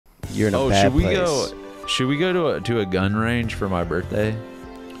you're in a bad place. Should we go to a gun range for my birthday?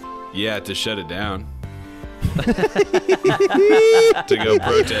 Yeah, to shut it down. To go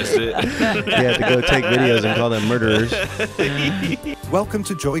protest it. Yeah, to go take videos and call them murderers. Welcome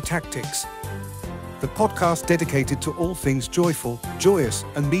to Joy Tactics, the podcast dedicated to all things joyful, joyous,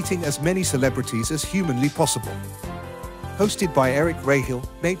 and meeting as many celebrities as humanly possible. Hosted by Eric Rahill,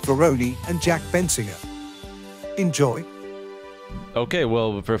 Nate Veroni, and Jack Bensinger. Enjoy. Okay,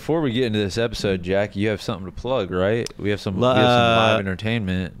 well, before we get into this episode, Jack, you have something to plug, right? We have some live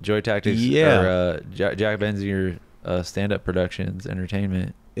entertainment. Joy Tactics, or Jack Bensinger stand-up productions,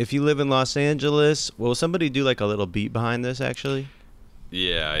 entertainment. If you live in Los Angeles, will somebody do like a little beat behind this, actually?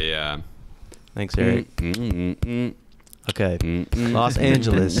 Yeah. Thanks, Eric. Okay, Los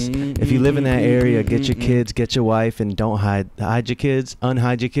Angeles. If you live in that area, get your kids, get your wife, and don't hide your kids,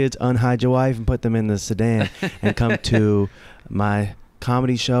 unhide your wife, and put them in the sedan, and come to my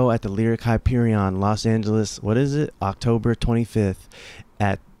comedy show at the Lyric Hyperion, Los Angeles. What is it? October 25th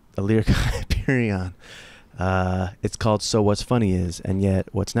at the Lyric Hyperion. It's called So What's Funny Is, and yet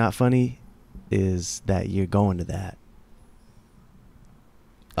what's not funny is that you're going to that.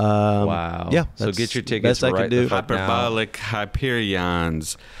 Wow. Yeah. So get your tickets right the fuck now. Hyperbolic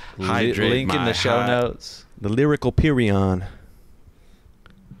Hyperions. Hydrate link in the show notes. The Lyrical Perion.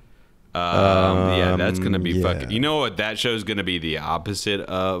 Yeah, that's gonna be fucking. You know what? That show's gonna be the opposite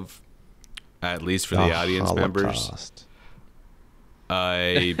of, at least for the audience members.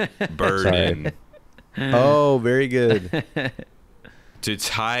 A burden. Oh, very good. To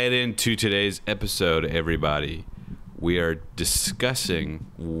tie it into today's episode, everybody, we are discussing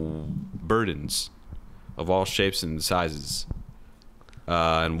burdens of all shapes and sizes,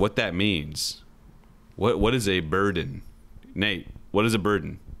 and what that means. What is a burden, Nate? What is a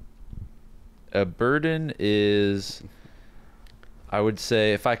burden? A burden is, I would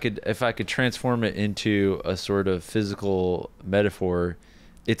say, if I could transform it into a sort of physical metaphor,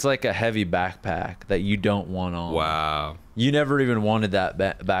 it's like a heavy backpack that you don't want on. Wow. You never even wanted that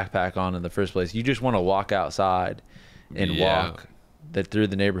backpack on in the first place. You just want to walk outside and walk through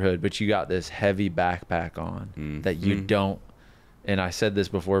the neighborhood, but you got this heavy backpack on that you don't, and I said this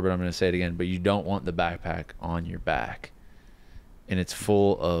before, but I'm going to say it again, but you don't want the backpack on your back. And it's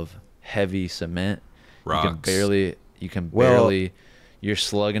full of heavy cement. Rocks. You can barely, you're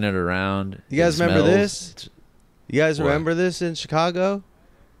slugging it around. You guys remember this? You guys What? remember this in Chicago?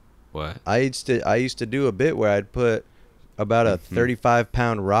 What? I used to do a bit where I'd put about a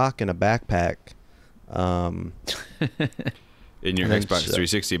 35-pound rock in a backpack. In your And then Xbox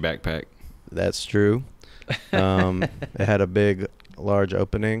 360 backpack. That's true. It had a big, large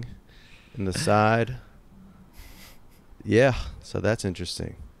opening in the side. Yeah, so that's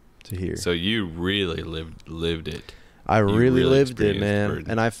interesting to hear. So you really lived it. I really lived it, experienced man. burden.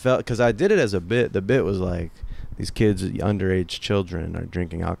 And I felt, because I did it as a bit. The bit was like, these kids, underage children, are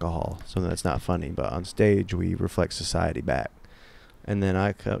drinking alcohol. Something that's not funny, but on stage we reflect society back. And then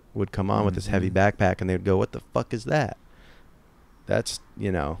I would come on with this heavy backpack, and they'd go, "What the fuck is that?" That's,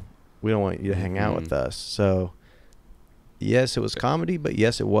 we don't want you to hang out with us. So yes, it was comedy, but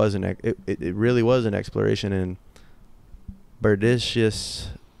yes, it was it really was an exploration in burdicious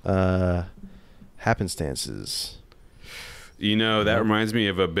happenstances. That reminds me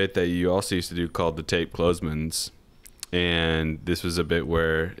of a bit that you also used to do called the Tape Clothesmans. And this was a bit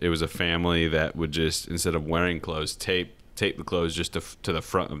where it was a family that would just, instead of wearing clothes, tape the clothes just to the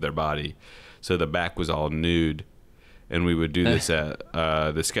front of their body. So the back was all nude. And we would do this at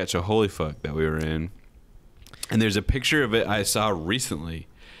the sketch of Holy Fuck that we were in. And there's a picture of it I saw recently.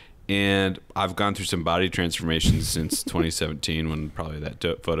 And I've gone through some body transformations since 2017 when probably that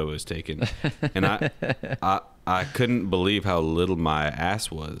photo was taken. And I couldn't believe how little my ass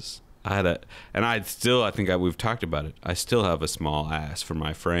was. I think we've talked about it. I still have a small ass for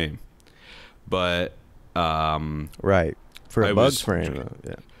my frame. But Right. For a bug frame,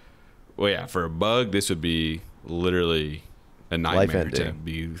 yeah. Well, yeah, for a bug, this would be literally a nightmare to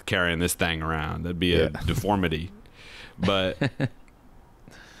be carrying this thing around. That'd be a deformity. But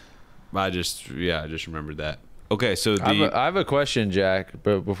I just remembered that. Okay, so I have a question, Jack,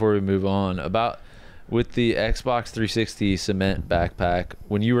 but before we move on, about with the Xbox 360 cement backpack,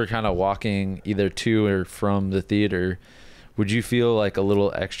 when you were kind of walking either to or from the theater, would you feel like a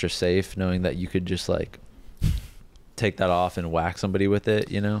little extra safe knowing that you could just like take that off and whack somebody with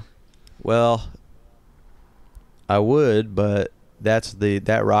it, Well, I would, but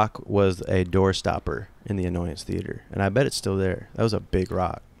that rock was a door stopper in the Annoyance Theater, and I bet it's still there. That was a big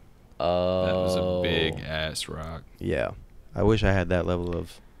rock. Oh. That was a big ass rock. Yeah. I wish I had that level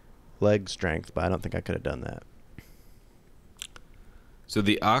of leg strength, but I don't think I could have done that. So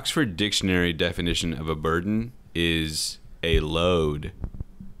the Oxford Dictionary definition of a burden is a load,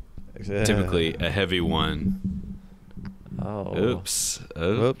 typically a heavy one. Oh. Oops.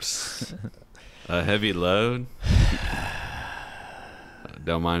 Whoops. A heavy load?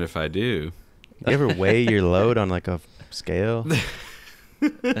 Don't mind if I do. You ever weigh your load on like a scale?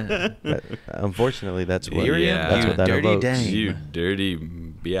 Unfortunately, that's what. Miriam, that's you what that dirty evokes. dame. You dirty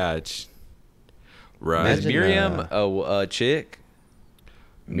biatch. Right. Is Miriam a chick?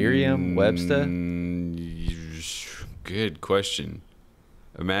 Miriam Webster? Good question.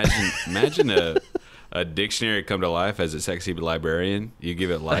 Imagine a dictionary come to life as a sexy librarian. You give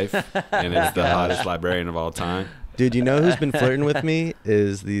it life, and it's the hottest librarian of all time. Dude, you know who's been flirting with me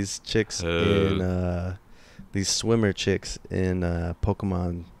is these chicks in these swimmer chicks in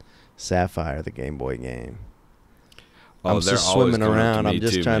Pokemon Sapphire, the Game Boy game. Oh, I'm they're just always swimming coming up to around. me I'm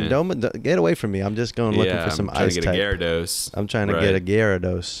just too, trying. man. Don't get away from me. I'm just going looking for some I'm trying ice to get type. a Gyarados. I'm trying to get a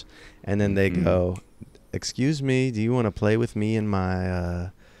Gyarados, and then they go, "Excuse me, do you want to play with me in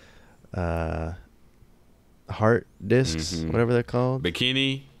my heart discs, whatever they're called?"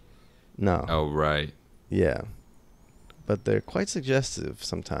 Bikini? No. Oh, right. Yeah, but they're quite suggestive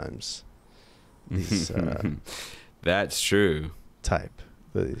sometimes. These That's true. type,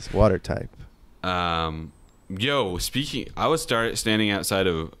 these water type. Yo, speaking, I was standing outside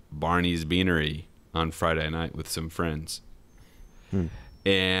of Barney's Beanery on Friday night with some friends.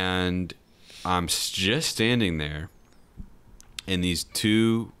 And I'm just standing there, and these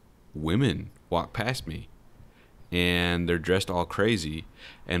two women walk past me, and they're dressed all crazy.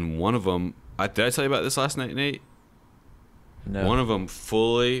 And one of them, did I tell you about this last night, Nate? No. One of them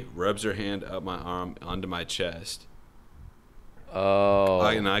fully rubs her hand up my arm onto my chest. Oh.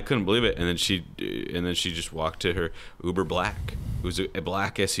 I couldn't believe it, and then she just walked to her Uber Black. It was a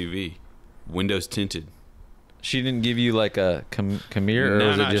black SUV, windows tinted. She didn't give you like a come here, or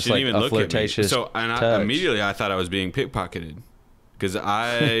was it just she like didn't even a look at me. flirtatious So touch? immediately I thought I was being pickpocketed, because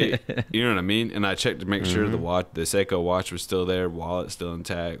you know what I mean. And I checked to make sure the Seiko watch was still there, wallet still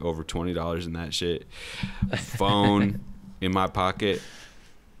intact, over $20 in that shit, phone in my pocket.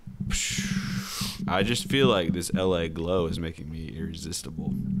 I just feel like this LA glow is making me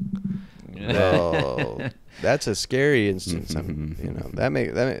irresistible. Oh, that's a scary instance.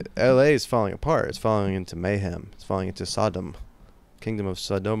 LA is falling apart. It's falling into mayhem. It's falling into Sodom, kingdom of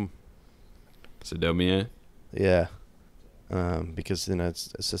Sodom. Sodomia. Yeah, because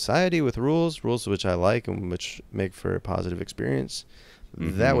it's a society with rules which I like and which make for a positive experience.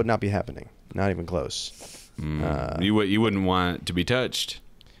 That would not be happening. Not even close. You wouldn't want it to be touched.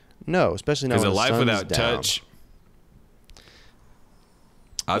 No, especially not Because when a the life sun's without down. touch.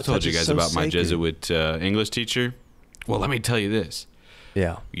 I've But told touch you is guys so about my sacred. Jesuit English teacher. Well, let me tell you this.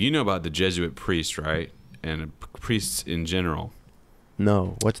 Yeah. You know about the Jesuit priests, right? And priests in general.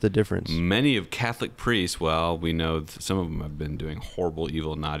 No. What's the difference? Many of Catholic priests, well, we know some of them have been doing horrible,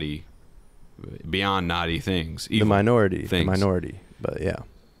 evil, naughty, beyond naughty things. The minority. things. The minority. But yeah.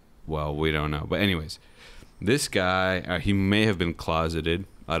 Well, we don't know. But anyways, this guy, he may have been closeted.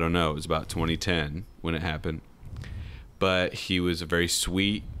 I don't know. It was about 2010 when it happened. But he was a very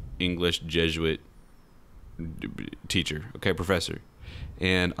sweet English Jesuit teacher, professor.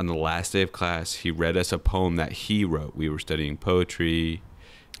 And on the last day of class, he read us a poem that he wrote. We were studying poetry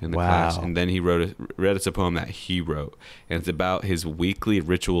in the class. And then he read us a poem that he wrote. And it's about his weekly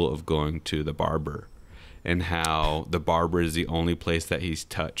ritual of going to the barber, and how the barber is the only place that he's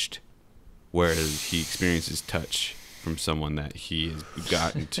touched, whereas he experiences touch from someone that he has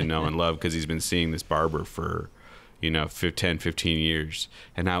gotten to know and love, because he's been seeing this barber for 10, 15 years,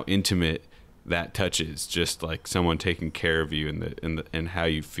 and how intimate that touch is, just like someone taking care of you and how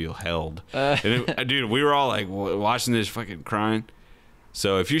you feel held. Dude, we were all like watching this, fucking crying.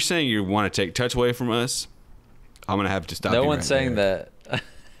 So if you're saying you want to take touch away from us, I'm gonna have to stop. No you one's right saying there.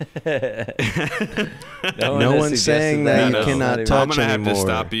 that. No one's saying that you cannot touch I'm gonna have anymore. to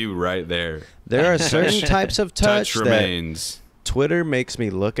stop you right there. There are certain types of touch Touch that remains. Twitter makes me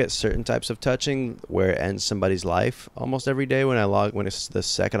look at certain types of touching where it ends somebody's life almost every day when it's the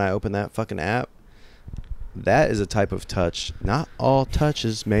second I open that fucking app. That is a type of touch. Not all touch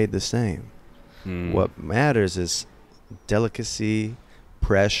is made the same. What matters is delicacy,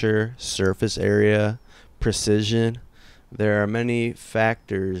 pressure, surface area, precision. There are many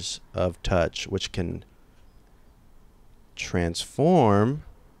factors of touch which can transform.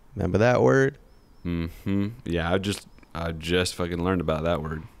 Remember that word? Yeah, I just fucking learned about that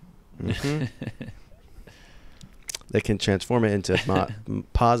word. They can transform it into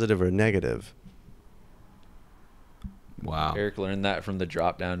positive or negative. Wow. Eric learned that from the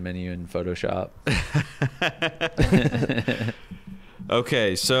drop-down menu in Photoshop.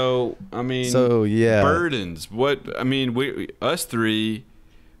 Okay, so I mean, So yeah, burdens. What I mean, us three,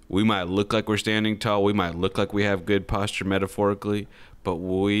 we might look like we're standing tall. We might look like we have good posture metaphorically, but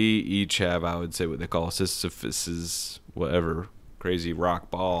we each have, I would say, what they call Sisyphus's, whatever, crazy rock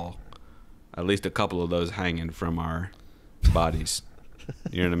ball. At least a couple of those hanging from our bodies.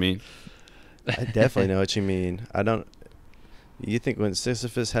 You know what I mean? I definitely know what you mean. I don't. You think when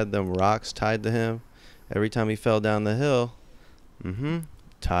Sisyphus had them rocks tied to him, every time he fell down the hill,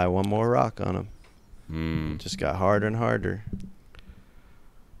 tie one more rock on him. Just got harder and harder.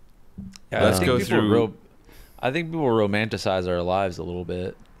 Yeah, Let's go through. I think people romanticize our lives a little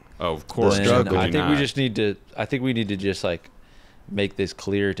bit. Oh, of course. And struggle. I think we just need to. I think we need to just like make this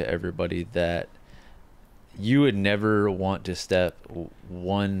clear to everybody that you would never want to step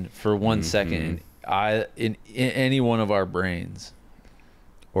one second in any one of our brains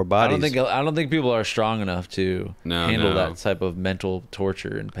Or bodies. I don't think people are strong enough to handle that type of mental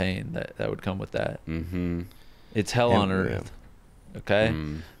torture and pain that would come with that. It's hell on earth. Okay.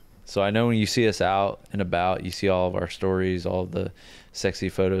 So I know when you see us out and about, you see all of our stories, all of the sexy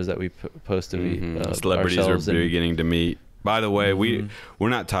photos that we post of celebrities ourselves are beginning to meet. By the way, we're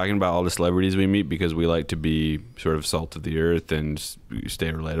not talking about all the celebrities we meet because we like to be sort of salt of the earth and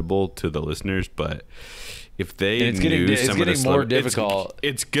stay relatable to the listeners. But if they it's knew getting, some of the more difficult.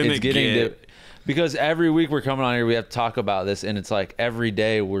 it's gonna get because every week we're coming on here, we have to talk about this, and it's like every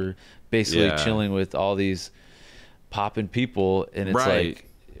day we're basically chilling with all these popping people, and it's like,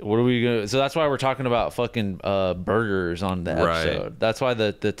 what are we gonna? So that's why we're talking about fucking burgers on the episode. That's why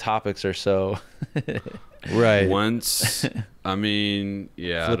the topics are so. Right. Once, I mean,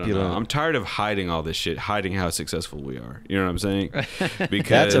 I don't know. I'm tired of hiding all this shit, hiding how successful we are. You know what I'm saying? Because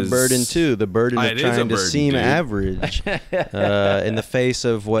that's a burden too. The burden of trying to seem average in the face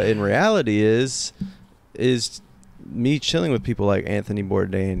of what in reality is me chilling with people like Anthony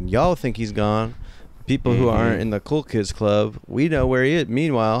Bourdain. Y'all think he's gone. People who aren't in the cool kids club, we know where he is.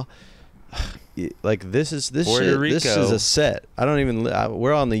 Meanwhile, like this is a set. I don't even.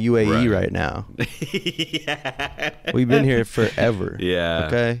 We're on the UAE right now. We've been here forever. Yeah.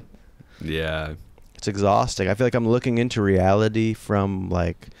 Okay. Yeah. It's exhausting. I feel like I'm looking into reality from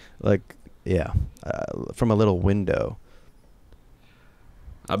from a little window.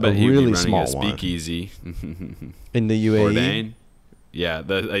 I bet a you'd really be running small a speakeasy in the UAE. Bourdain? Yeah,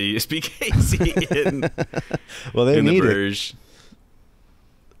 the speakeasy in, well, they in need the it Burj.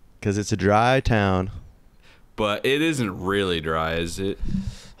 Because it's a dry town. But it isn't really dry, is it?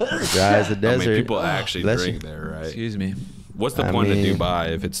 Dry as the desert. I mean, people actually drink there, right? Excuse me. What's the point of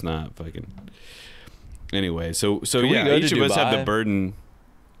Dubai if it's not fucking? Anyway, so yeah, each of us have the burden.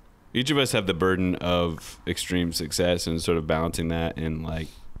 Each of us have the burden of extreme success and sort of balancing that in like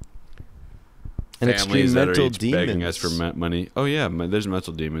and families extreme that mental are each demons. begging us for money. Oh yeah, there's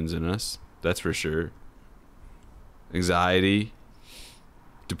mental demons in us. That's for sure. Anxiety,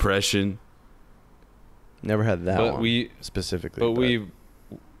 depression. Never had that But one specifically. But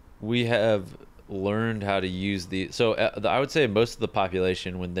we have learned how to use I would say most of the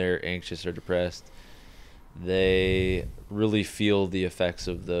population, when they're anxious or depressed, they really feel the effects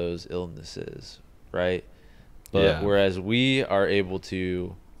of those illnesses, right? But whereas we are able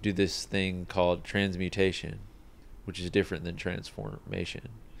to do this thing called transmutation, which is different than transformation.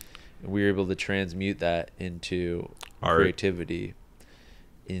 And we're able to transmute that into creativity,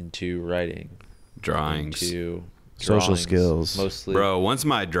 into writing, drawings, into social skills. Mostly. Bro, once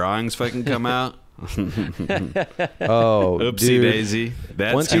my drawings fucking come out, oopsie daisy.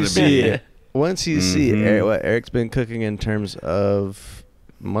 That's once you see it. Once you see what Eric's been cooking in terms of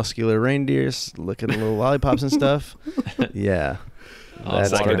muscular reindeers, looking at little lollipops and stuff,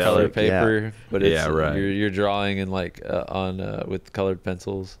 that's watercolor paper, but it's you're drawing in with colored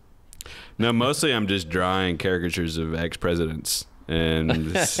pencils. No, mostly I'm just drawing caricatures of ex-presidents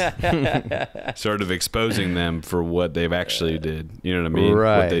and sort of exposing them for what they've actually did. You know what I mean?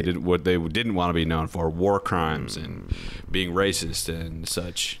 Right. What they didn't want to be known for: war crimes and being racist and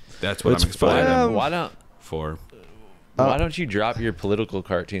such. That's what I'm exposing them for. Why don't you drop your political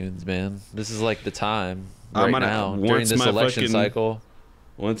cartoons, man? This is like the time now during this election cycle.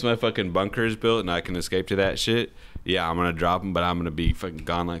 Once my fucking bunker is built and I can escape to that shit, I'm gonna drop them, but I'm gonna be fucking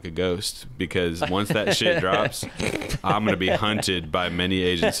gone like a ghost, because once that shit drops, I'm gonna be hunted by many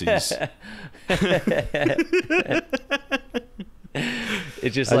agencies.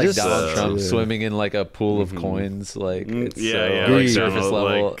 It's just like Donald Trump swimming in like a pool of coins, like it's like surface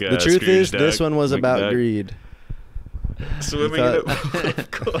level. Like, the truth is, this one was about greed. Swimming in a pool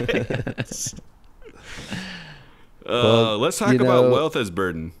of coins. Let's talk about wealth as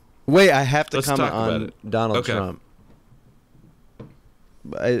burden. Wait, I have to Let's comment talk about on Donald Trump.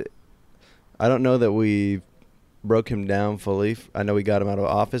 I don't know that we broke him down fully. I know we got him out of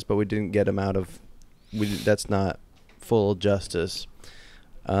office, but we didn't get him out of. That's not full justice.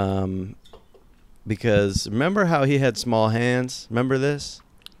 Because remember how he had small hands? Remember this?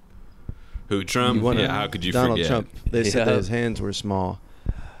 Who, Trump? Yeah, how could you Donald forget? Trump. They said that his hands were small.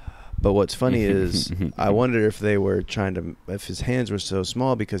 But what's funny is I wonder if they were if his hands were so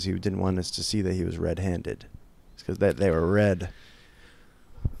small because he didn't want us to see that he was red-handed. It's because they were red.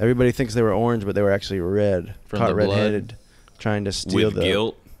 Everybody thinks they were orange, but they were actually red. From Caught the red-handed, trying to steal With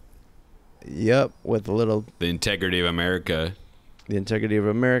guilt. Yep, with a little. The integrity of America. The integrity of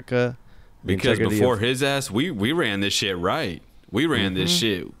America. Because before his ass, we ran this shit right. We ran this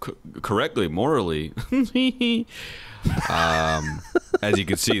shit correctly, morally. As you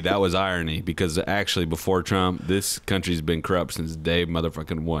can see, that was irony. Because actually, before Trump, this country's been corrupt since day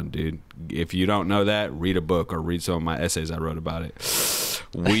motherfucking one, dude. If you don't know that, read a book or read some of my essays I wrote about it.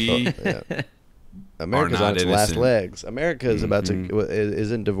 America's on its last legs. America is about to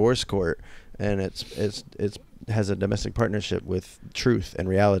is in divorce court, and it's has a domestic partnership with truth and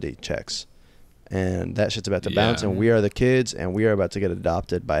reality checks. And that shit's about to bounce, and we are the kids, and we are about to get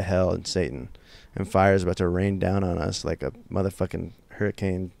adopted by hell and Satan. And fire is about to rain down on us like a motherfucking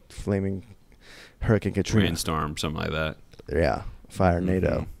flaming Hurricane Katrina. Rainstorm, something like that. Yeah, fire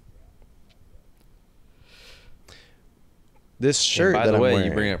NATO. This shirt by that the I'm way, wearing,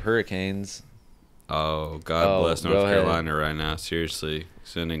 you bring up hurricanes. Oh, God bless North Carolina right now. Seriously,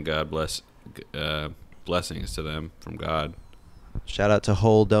 sending blessings to them from God. Shout out to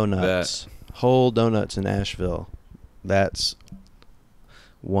Whole Donuts. Whole Donuts in Asheville. That's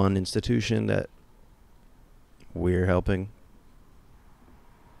one institution that we're helping.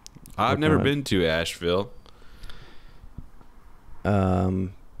 I've never been to Asheville.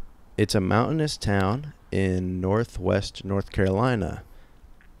 It's a mountainous town in northwest North Carolina.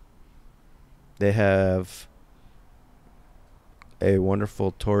 They have a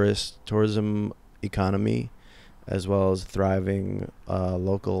wonderful tourism economy, as well as thriving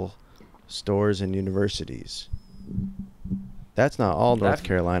local stores and universities. That's not all North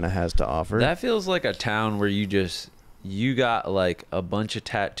Carolina has to offer. That feels like a town where you got like a bunch of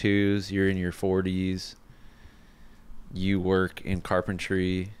tattoos, you're in your 40s, you work in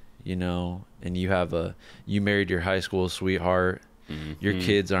carpentry, and you married your high school sweetheart. Your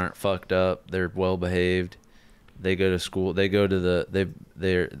kids aren't fucked up, they're well behaved. They go to school, they have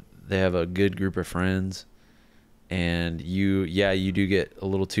a good group of friends. And you do get a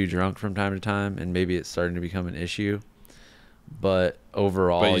little too drunk from time to time, and maybe it's starting to become an issue. But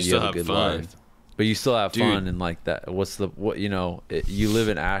overall, you have a good life. But you still have fun, and like that. You live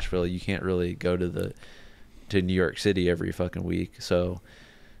in Asheville, you can't really go to New York City every fucking week. So,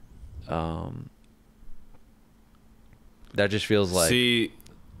 that just feels like a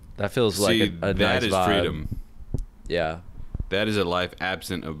nice vibe. That is freedom. Yeah. That is a life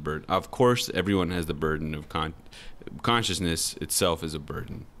absent of burden. Of course, everyone has the burden of consciousness itself is a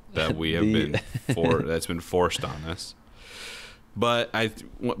burden that we have that's been forced on us. But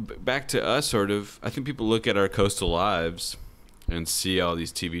back to us, sort of. I think people look at our coastal lives and see all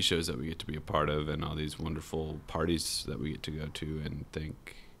these TV shows that we get to be a part of, and all these wonderful parties that we get to go to, and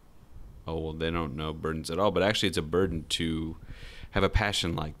think, oh well, they don't know burdens at all. But actually, it's a burden to have a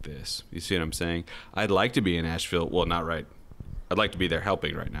passion like this. You see what I'm saying? I'd like to be in Asheville. Well, not right. I'd like to be there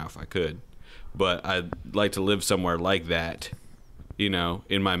helping right now if I could. But I'd like to live somewhere like that, in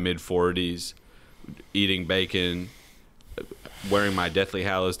my mid-40s, eating bacon, wearing my Deathly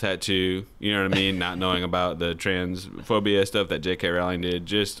Hallows tattoo, you know what I mean? Not knowing about the transphobia stuff that J.K. Rowling did,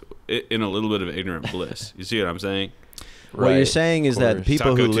 just in a little bit of ignorant bliss. You see what I'm saying? What you're saying is that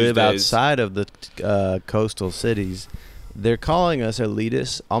people who live Tuesdays. outside of the coastal cities, they're calling us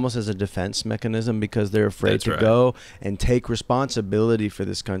elitists almost as a defense mechanism because they're afraid to go and take responsibility for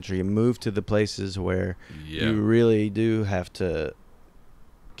this country and move to the places where you really do have to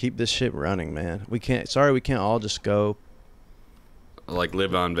keep this shit running, man. We can't all just go like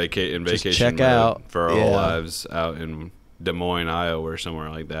live on vacation check out for our whole lives out in Des Moines, Iowa, or somewhere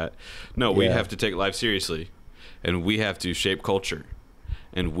like that. No, we have to take life seriously, and we have to shape culture,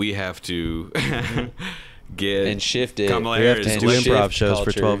 and we have to get and shift it. We have to do improv shows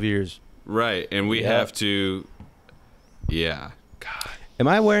for 12 years. Right, and we have to, God. Am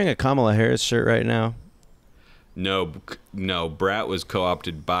I wearing a Kamala Harris shirt right now? No, Brat was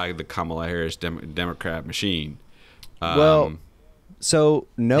co-opted by the Kamala Harris Democrat machine. So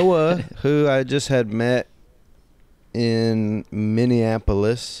Noah, who I just had met in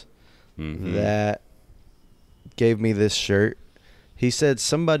Minneapolis, that gave me this shirt, he said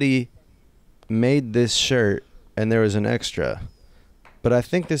somebody made this shirt and there was an extra, But I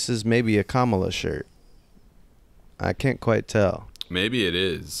think this is maybe a Kamala shirt. I can't quite tell. Maybe it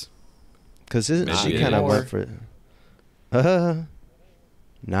is. Because Maybe she it kind of is. went for it.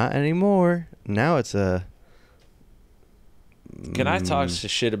 Not anymore. Now it's a... Can I talk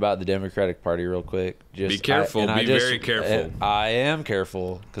shit about the Democratic Party real quick? Be careful. Be very careful. I am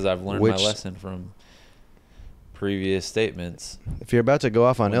careful because I've learned my lesson from previous statements. If you're about to go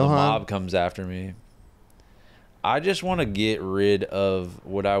off on When the Ilhan... mob comes after me, I just want to get rid of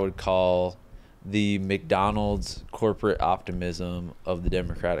what I would call the McDonald's corporate optimism of the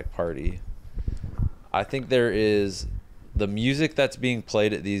Democratic Party. I think there is the music that's being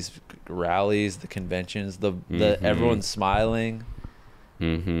played at these rallies, the conventions, the everyone's smiling,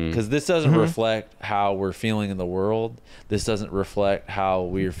 because this doesn't reflect how we're feeling in the world. This doesn't reflect how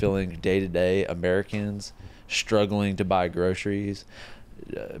we are feeling day to day Americans struggling to buy groceries,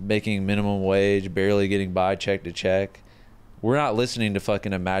 making minimum wage, barely getting by check to check. We're not listening to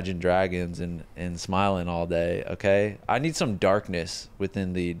fucking Imagine Dragons and smiling all day, okay? I need some darkness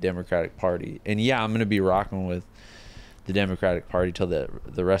within the Democratic Party. And yeah, I'm going to be rocking with the Democratic Party till the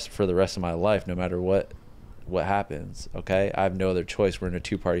rest of my life, no matter what happens, okay? I have no other choice. We're in a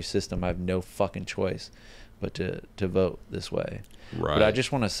two-party system. I have no fucking choice but to vote this way. Right. But I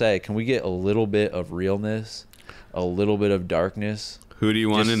just want to say, can we get a little bit of realness, a little bit of darkness? Who do you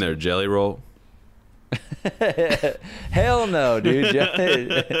want in there? Jelly Roll? Hell no, dude.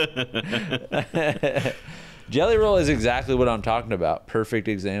 Jelly Roll is exactly what I'm talking about. Perfect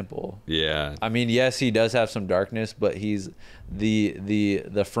example. Yeah. I mean, yes, he does have some darkness, but he's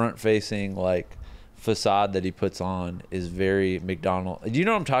the front facing like facade that he puts on is very McDonald's. Do you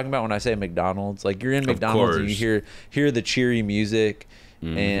know what I'm talking about when I say McDonald's? Like you're in McDonald's and you hear the cheery music,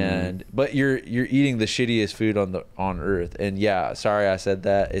 but you're eating the shittiest food on earth. And yeah, sorry I said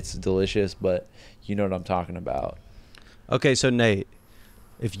that. It's delicious, but you know what I'm talking about. Okay, so Nate,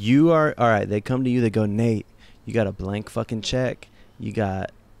 if you are... All right, they come to you, they go, Nate, you got a blank fucking check. You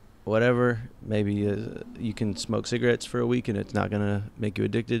got whatever. Maybe you can smoke cigarettes for a week and it's not going to make you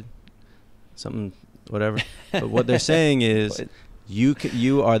addicted. Something, whatever. But what they're saying is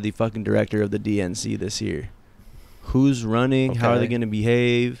you are the fucking director of the DNC this year. Who's running? Okay. How are they going to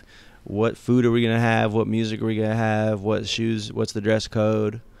behave? What food are we going to have? What music are we going to have? What shoes? What's the dress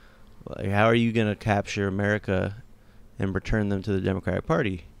code? Like, how are you going to capture America and return them to the Democratic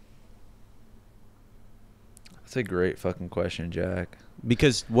Party? That's a great fucking question, Jack.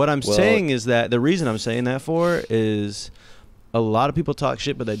 Because what I'm saying is that the reason I'm saying that for is a lot of people talk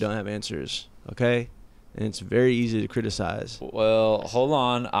shit, but they don't have answers. Okay? And it's very easy to criticize. Well, hold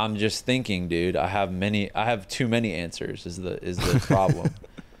on. I'm just thinking, dude. I have too many answers is the problem.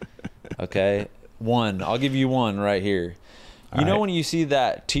 Okay? One. I'll give you one right here. You know when you see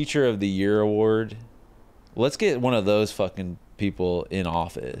that Teacher of the Year award? Let's get one of those fucking people in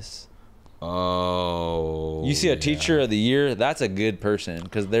office. Oh. You see a Teacher of the Year? That's a good person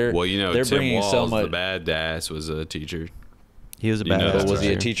because they're Tim bringing Walz, so much. The badass, was a teacher. He was a badass. Was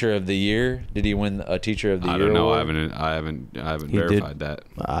he a Teacher of the Year? Did he win a Teacher of the Year? I don't know. Award? I haven't verified that.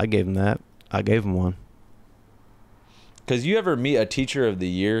 I gave him that. I gave him one. Because you ever meet a Teacher of the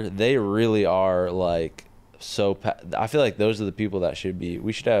Year, they really are like I feel like those are the people that should be.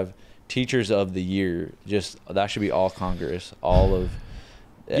 We should have Teachers of the Year. That should be all Congress, all of.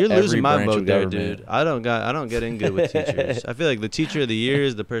 You're losing my vote there, government. dude. I don't get in good with teachers. I feel like the Teacher of the Year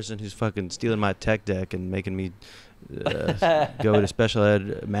is the person who's fucking stealing my tech deck and making me go to special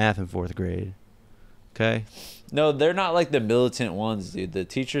ed math in 4th grade. Okay? No, they're not like the militant ones, dude. The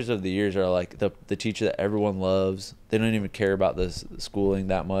Teachers of the Years are like the teacher that everyone loves. They don't even care about the schooling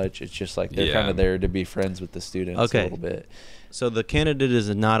that much. It's just like they're kind of there to be friends with the students a little bit. So the candidate is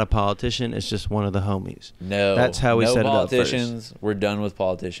not a politician. It's just one of the homies. No. That's how we set it up politicians. We're done with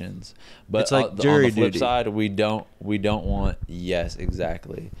politicians. But it's like on jury the flip duty. side, we don't want, yes,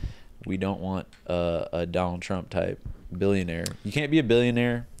 exactly. We don't want a Donald Trump type billionaire. You can't be a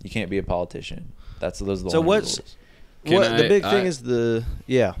billionaire. You can't be a politician. Those are the only rules. The big thing is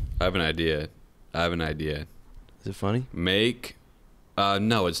I have an idea. Is it funny?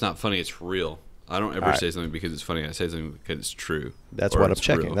 No, it's not funny. It's real. I don't ever say something because it's funny. I say something because it's true. That's what I'm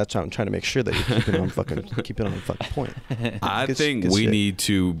checking. Real. That's how I'm trying to make sure that you're keeping on fucking point. I think we need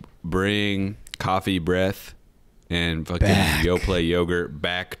to bring Coffee Breath and fucking Yoplait yogurt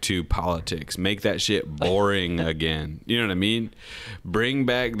back to politics. Make that shit boring again. You know what I mean? Bring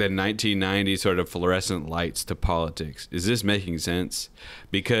back the 1990s sort of fluorescent lights to politics. Is this making sense?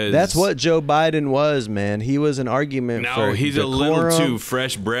 Because that's what Joe Biden was, man. He was an argument for No, he's decorum. A little too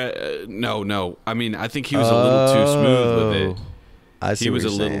fresh breath. No. I mean, I think he was a little too smooth with it. I see he was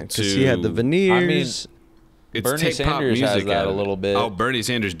what a you're little saying. too. He had the veneers. It's Bernie take pop Sanders has music that out a of it. little bit. Oh, Bernie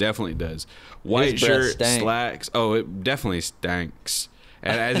Sanders definitely does. White His breath shirt, stank. slacks. Oh, it definitely stinks,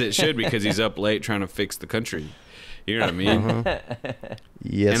 and as it should because he's up late trying to fix the country. You know what I mean?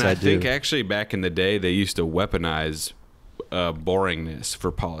 Yes, and I do. think actually back in the day they used to weaponize boringness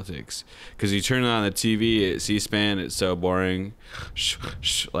for politics because you turn on the TV at C-SPAN, it's so boring,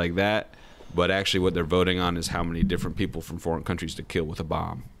 like that. But actually, what they're voting on is how many different people from foreign countries to kill with a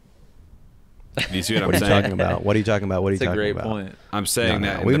bomb. Do you see what I'm What are you saying? talking about? What are you talking about? What are you That's a talking great about? point. I'm saying No,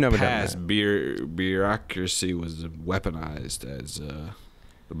 that we've in the never done past, that. bureaucracy was weaponized as the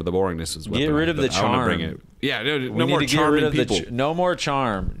boringness was weaponized. Get rid of the but I wanna bring charm. it. Yeah, no We more need to get charming rid of people. no more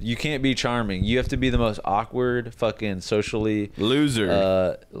charm. You can't be charming. You have to be the most awkward, fucking socially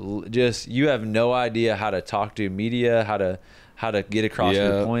Loser. just you have no idea how to talk to media, how to get across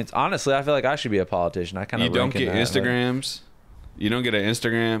your Yeah. points. Honestly, I feel like I should be a politician. I kind You of don't get Instagrams. You don't get an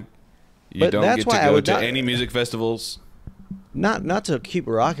Instagram. You But don't that's get to why I go would to not- any music festivals. Not to keep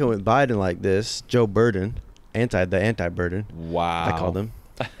rocking with Biden like this, Joe Burden, the anti-Burden, Wow. I called him.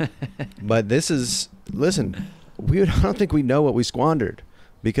 But this is, listen, I don't think we know what we squandered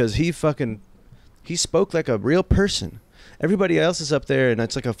because he spoke like a real person. Everybody else is up there and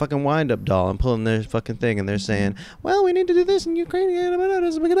it's like a fucking wind-up doll and pulling their fucking thing and they're saying, well, we need to do this in Ukraine.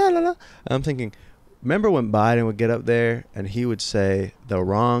 I'm thinking, remember when Biden would get up there and he would say the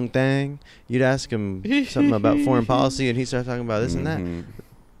wrong thing? You'd ask him something about foreign policy and he'd start talking about this and that.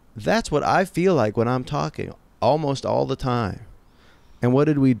 That's what I feel like when I'm talking almost all the time. And what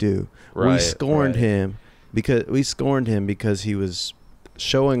did we do? We Right, scorned right. him because he was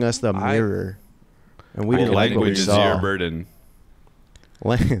showing us the mirror. And we didn't like what we Language is your saw. burden.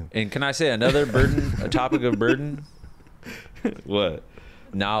 And can I say another burden, a topic of burden? What?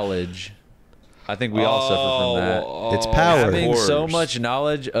 Knowledge. I think we all suffer from that. It's power. Having so course. much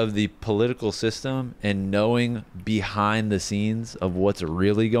knowledge of the political system and knowing behind the scenes of what's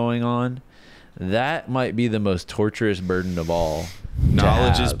really going on, that might be the most torturous burden of all.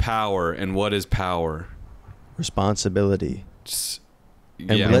 Knowledge to is have. power, and what is power? Responsibility.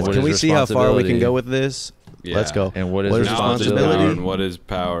 Yeah, And what can is we see how far we can responsibility? go with this? Yeah. Let's go. And what is knowledge is power, responsibility? and what is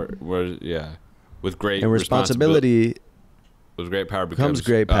power? With great And responsibility with great power comes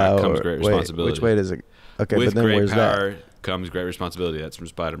great power. comes great Wait, responsibility. which way does it? Okay, With but then great where's power that? comes great responsibility. That's from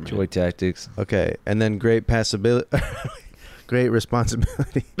Spider-Man. Joy tactics. Okay, and then great passability, great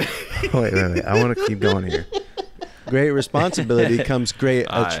responsibility. wait. I want to keep going here. Great responsibility comes great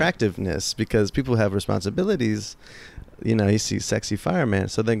Aye. attractiveness because people have responsibilities. You know, you see sexy fireman.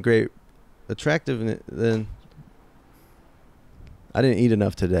 So then great attractiveness. Then I didn't eat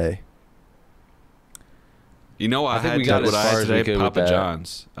enough today. You know, I think had we got what as I far had as we today, could with Papa that.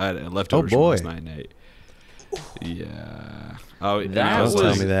 John's. I had leftovers from boy. last night, Nate. Yeah. Oh, That Don't was-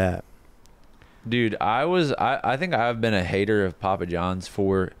 tell me that. Dude, I think I've been a hater of Papa John's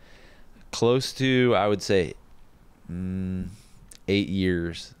for close to, I would say, 8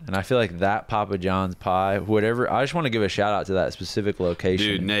 years. And I feel like that Papa John's pie, whatever, I just want to give a shout out to that specific location.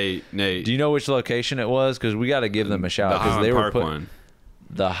 dude, Nate. Do you know which location it was? Because we got to give them a shout the out because Highland they were Park put one.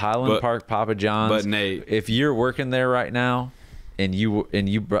 the Highland But- Park Papa John's. But Nate, If you're working there right now, and you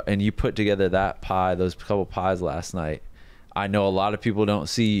put together that pie, those couple pies last night, I know a lot of people don't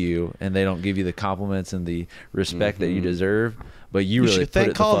see you and they don't give you the compliments and the respect that you deserve. But you really should put thank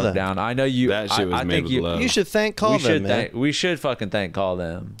it the Call fuck Them. down. I know you. That shit was I made think with you, love. You should thank Call we Them, should man. we should fucking thank Call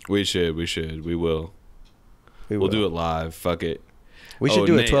Them. we should. We will. We'll do it live. Fuck it. We should Oh,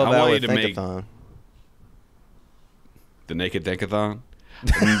 do a Nate, I want 12-hour you to make- thankathon. The Naked Thankathon.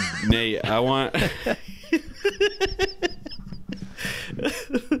 Nate, I want.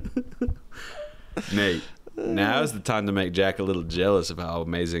 Nate, now's the time to make Jack a little jealous of how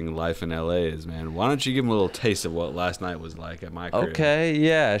amazing life in LA is, man. Why don't you give him a little taste of what last night was like at my crib? Okay,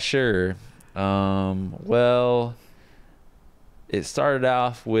 yeah, sure. Well, it started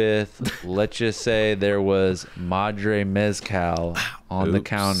off with, let's just say there was Madre Mezcal on the Oops.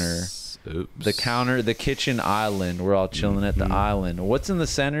 counter. Oops. The kitchen island. We're all chilling at the island. What's in the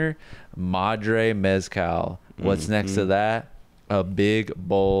center? Madre Mezcal. What's next to that? A big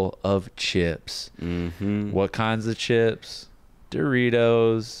bowl of chips. What kinds of chips?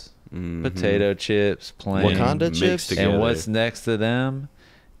 Doritos, potato chips, plain. Wakanda Mixed chips? together. And what's next to them?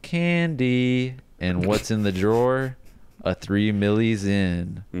 Candy. And what's in the drawer? A 3 millis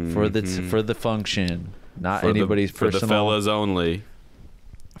in for the function, not anybody's for personal. the fellas only.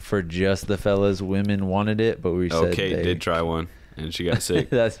 For just the fellas. Women wanted it, but we said Oh, Kate they did try one, and she got sick.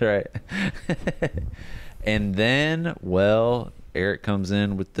 That's right. And then, well, Eric comes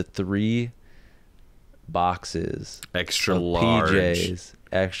in with the 3 boxes Extra of large. PJs,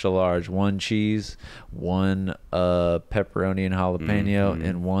 extra large, 1 cheese, 1 pepperoni and jalapeno,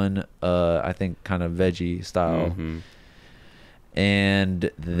 and 1 I think kind of veggie style.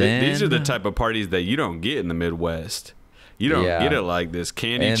 And then These are the type of parties that you don't get in the Midwest. You don't get it like this.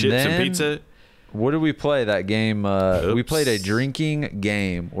 Candy, And chips, and then- pizza. What did we play that game? We played a Oops. drinking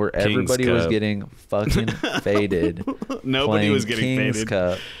game where King's everybody was Cup. getting fucking faded. Nobody playing was getting King's faded.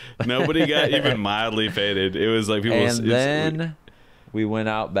 Cup. Nobody got even mildly faded. It was like people. And then we went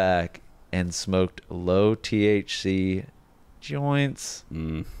out back and smoked low THC joints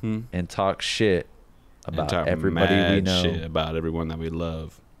and talked shit about everybody we know. Shit about everyone that we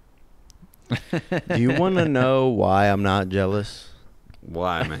love. Do you want to know why I'm not jealous?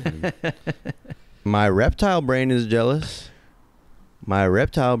 Why, man? My reptile brain is jealous. My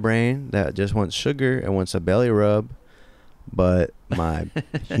reptile brain that just wants sugar and wants a belly rub. But my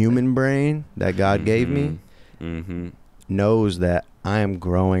human brain that God gave me knows that I am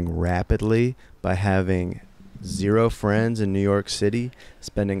growing rapidly by having 0 friends in New York City,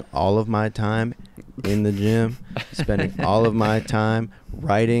 spending all of my time in the gym, spending all of my time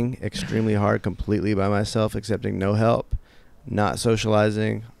writing extremely hard completely by myself, accepting no help, not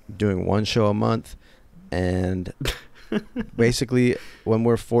socializing, doing 1 show a month, and basically when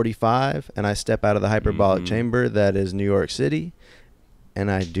we're 45 and I step out of the hyperbolic chamber that is New York City and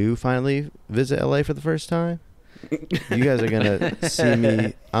I do finally visit LA for the first time, you guys are gonna see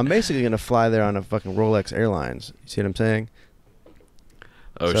me. I'm basically gonna fly there on a fucking Rolex Airlines. You see what I'm saying?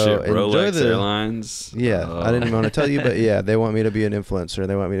 Oh So shit, enjoy Rolex the- Airlines. Yeah, Oh. I didn't want to tell you, but yeah, they want me to be an influencer.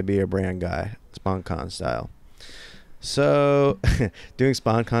 They want me to be a brand guy, SpawnCon style. So, doing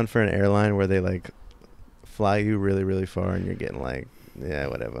SpawnCon for an airline where they like fly you really, really far, and you're getting like, yeah,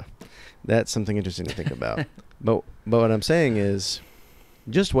 whatever. That's something interesting to think about. But what I'm saying is,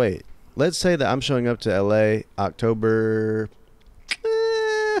 just wait. Let's say that I'm showing up to LA October,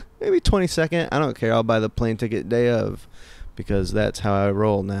 maybe 22nd. I don't care. I'll buy the plane ticket day of, because that's how I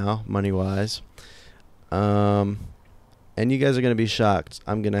roll now, money wise. And you guys are gonna be shocked.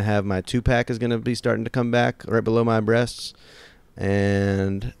 I'm gonna have my 2-pack is gonna be starting to come back right below my breasts,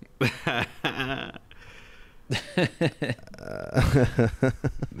 and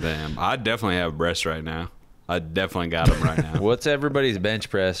Damn, I definitely have breasts right now. I definitely got them right now. What's everybody's bench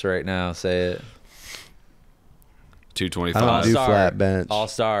press right now? Say it. 225. I don't I'll do start. flat bench. I'll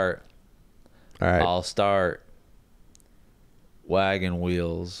start. All right. I'll start. Wagon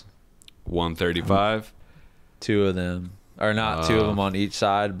wheels. 135. 2 of them. Or not 2 of them on each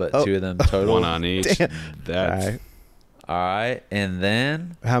side, but Oh. 2 of them total. 1 on each. Damn. That's All right. All right. And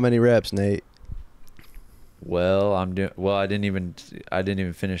then, How many reps, Nate? well, I didn't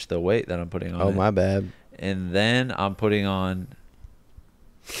even finish the weight that I'm putting on. Oh, it. my bad. And then I'm putting on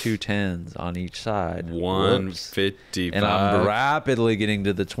 2 10s on each side. Whoops. 155. And I'm rapidly getting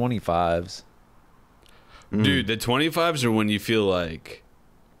to the 25s. Dude, the 25s are when you feel like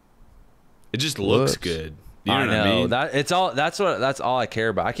it just looks Whoops. good. You know, I what know I mean? that's all I care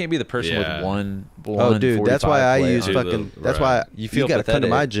about. I can't be the person Yeah. with one. Oh, dude, that's why I 45 use weight on it. fucking. Dude, That's right. why You feel gotta come to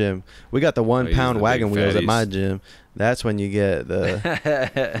my pathetic. gym. We got the 1 use pound the wagon big wheels at my fatties. gym. That's when you get the.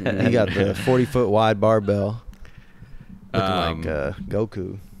 You got the 40-foot wide barbell, looking like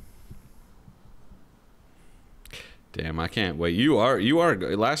Goku. Damn, I can't wait. You are.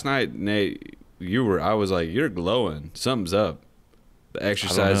 Last night, Nate, I was like, you're glowing. Something's up. The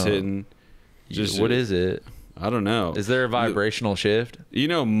exercise know. hitting. What is it? I don't know. Is there a vibrational shift? You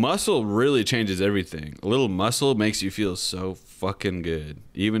know, muscle really changes everything. A little muscle makes you feel so fucking good.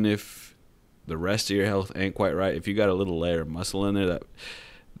 Even if the rest of your health ain't quite right, if you got a little layer of muscle in there,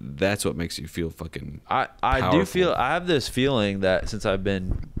 that's what makes you feel fucking I do powerful. feel I have this feeling that since I've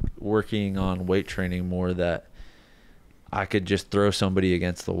been working on weight training more, that I could just throw somebody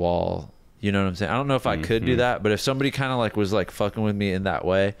against the wall. You know what I'm saying? I don't know if I could do that, but if somebody kind of like was like fucking with me in that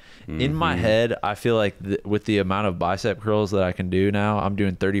way, in my head, I feel like with the amount of bicep curls that I can do now, I'm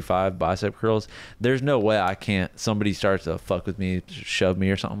doing 35 bicep curls. There's no way I can't. Somebody starts to fuck with me, shove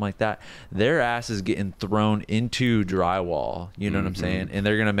me or something like that. Their ass is getting thrown into drywall. You know what I'm saying? And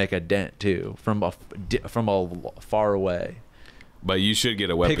they're gonna make a dent too from a far away. But you should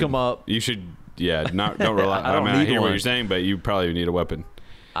get a weapon. Pick 'em up. You should, yeah. Don't rely. I don't I need hear what one. you're saying, but you probably need a weapon.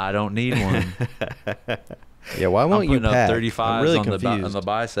 I don't need one. Yeah, why I'm won't you putting up pack? 35s I'm really on confused. the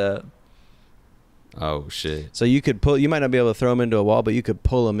bicep. Oh shit. So you could pull. You might not be able to throw them into a wall, but you could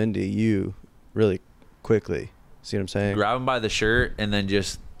pull them into you really quickly. See what I'm saying? Grab them by the shirt and then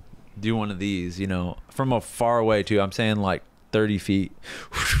just do one of these, you know, from a far away too. I'm saying like 30 feet.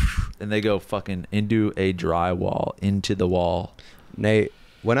 And they go fucking into a drywall, into the wall. Nate,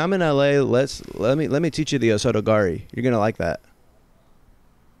 When I'm in LA, let me teach you the Osotogari. You're gonna like that.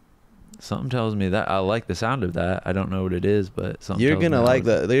 Something tells me that I like the sound of that. I don't know what it is, but something You're tells me gonna I like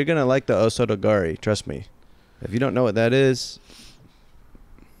the you're gonna like the Osotogari. Trust me. If you don't know what that is,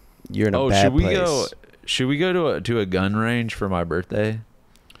 you're in a bad place. Should we go to a gun range for my birthday?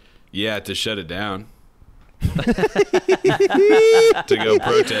 Yeah, to shut it down. To go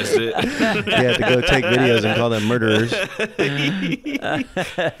protest it. Yeah, to go take videos and call them murderers.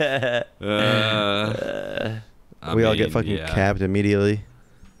 We all get fucking capped immediately.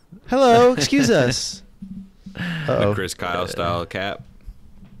 Hello, excuse us. The Chris Kyle style cap.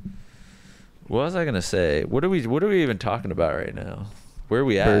 What was I gonna say? What are we even talking about right now? Where are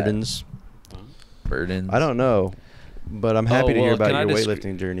we at? Burdens. I don't know, but I'm happy to hear about your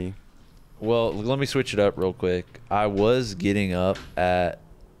weightlifting journey. Well, let me switch it up real quick. I was getting up at,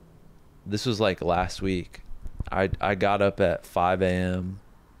 this was like last week. I got up at 5 a.m.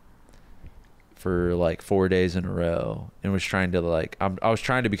 for like 4 days in a row and was trying to I was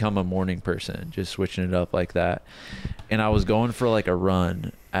trying to become a morning person, just switching it up like that. And I was going for like a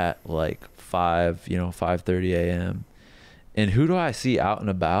run at like 5:30 a.m. And who do I see out and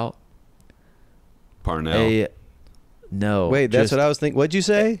about? Parnell. No. Wait, that's what I was thinking. What'd you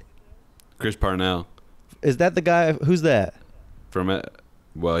say? Chris Parnell. Is that the guy? Who's that? He's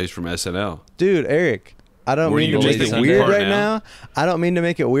from SNL. Dude, Eric. I don't mean to make it weird right now. I don't mean to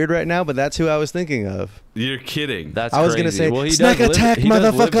make it weird right now, but that's who I was thinking of. You're kidding. I was gonna say snack attack,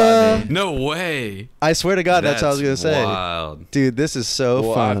 motherfucker. No way. I swear to God, that's what I was gonna say. Wild. Dude, this is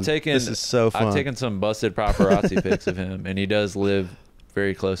so fun. This is so fun. I've taken some busted paparazzi pics of him, and he does live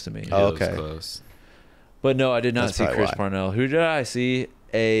very close to me. Oh, okay. Close. But no, I did not see Chris Parnell. Who did I see?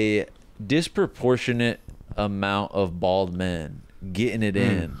 A disproportionate amount of bald men getting it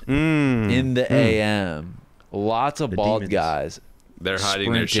in the AM. Lots of bald guys. They're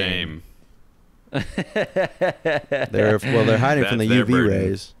hiding their shame. They're hiding from the UV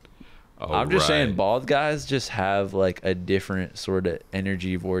rays. Oh, I'm just saying, bald guys just have like a different sort of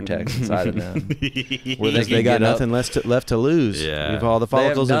energy vortex inside of them. Where they got nothing left to lose. Yeah. All the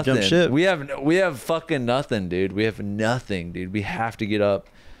follicles have jumped ship. We have fucking nothing, dude. We have nothing, dude. We have to get up.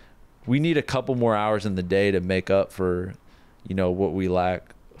 We need a couple more hours in the day to make up for, what we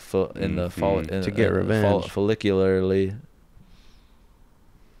lack in the fall. To get revenge. Follicular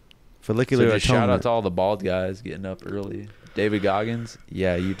so just shout out to all the bald guys getting up early. David Goggins,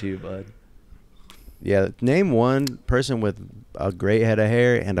 yeah, you too, bud. Yeah, name one person with a great head of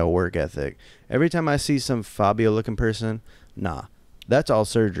hair and a work ethic. Every time I see some Fabio-looking person, nah, that's all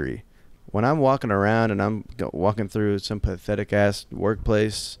surgery. When I'm walking around and I'm walking through some pathetic-ass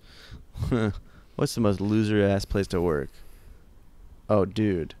workplace, what's the most loser-ass place to work? Oh,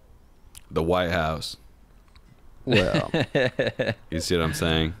 dude. The White House. Well. You see what I'm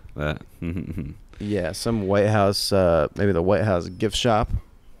saying? That. Yeah, some White House, maybe the White House gift shop.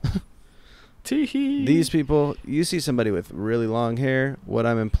 These people, you see somebody with really long hair, what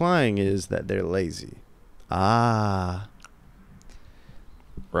I'm implying is that they're lazy. Ah.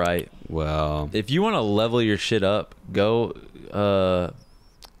 Right. Well. If you want to level your shit up, go,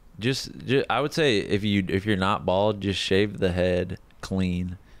 just I would say if you're not bald, just shave the head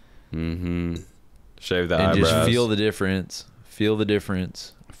clean. Mm-hmm. Shave the eyebrows. And just feel the difference. Feel the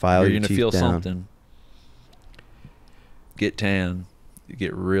difference. File You're going to feel something. Get tan. You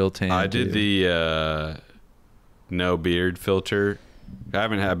get real tan. I did the no beard filter. I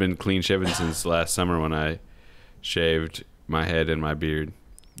haven't been clean shaven since last summer when I shaved my head and my beard.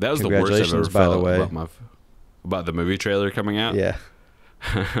 That was the worst I've ever felt about the movie trailer coming out. Yeah.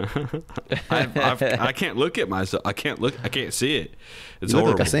 I can't look at myself. I can't see it. It's you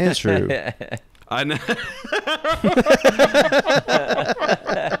horrible. Look like a sand shrew. I know.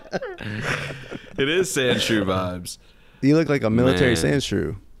 It is sand shrew vibes. You look like a military sand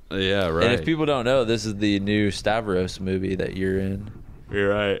shrew. Yeah, right. And if people don't know, this is the new Stavros movie that you're in. You're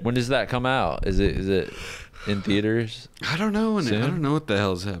right. When does that come out? Is it in theaters? I don't know. I don't know what the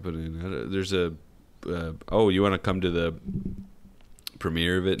hell's happening. There's you want to come to the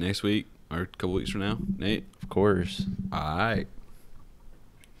premiere of it next week or a couple weeks from now, Nate? Of course. All right.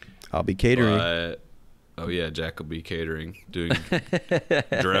 I'll be catering. Oh yeah, Jack will be catering, doing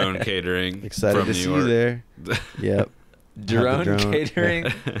drone catering. Excited from to New see York. you there. Yep. Drone catering.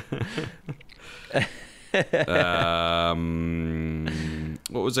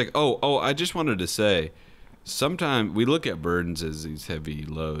 What was like? Oh! I just wanted to say, sometimes we look at burdens as these heavy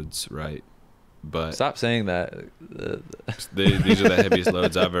loads, right? But stop saying that. These are the heaviest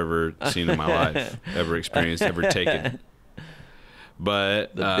loads I've ever seen in my life, ever experienced, ever taken.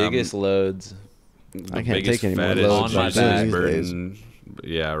 But the biggest loads. I can't take any more loads on my back.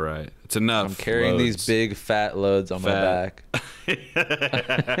 Yeah, right. It's enough. I'm carrying loads. these big fat loads on my back.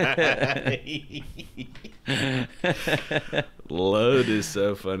 Load is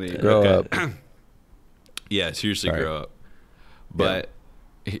so funny. Grow up. Yeah, seriously, Sorry. grow up. But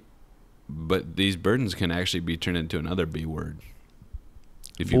but these burdens can actually be turned into another B word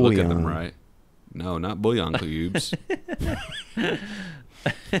if you look at them Bouillon. right. No, not bouillon cubes.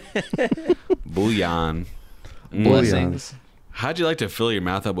 Bouillon. Blessings. How'd you like to fill your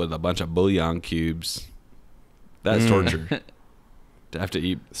mouth up with a bunch of bouillon cubes? That's torture. To have to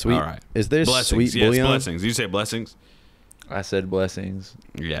eat. Sweet. All right. Is there Blessings. sweet Yes, bouillon? blessings. You say blessings? I said blessings.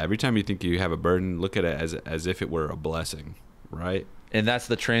 Yeah. Every time you think you have a burden, look at it as if it were a blessing, right? And that's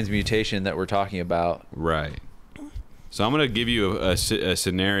the transmutation that we're talking about. Right. So I'm gonna give you a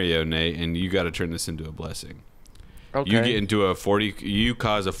scenario, Nate, and you got to turn this into a blessing. Okay. You get into a 40. You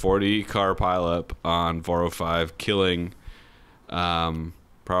cause a 40 car pileup on 405, killing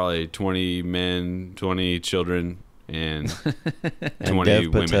probably 20 men, 20 children, and 20 And Dev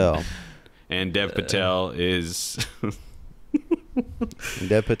women. Patel. And Dev Patel is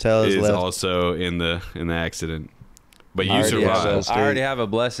Dev Patel is is left. also in the accident, but you I already have survived. a- I already have a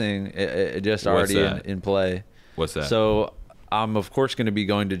blessing it just What's already that? in play. What's that? So I'm of course going to be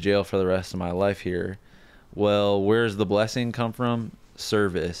going to jail for the rest of my life here. Well, where's the blessing come from?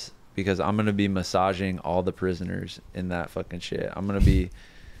 Service, because I'm going to be massaging all the prisoners in that fucking shit. I'm going to be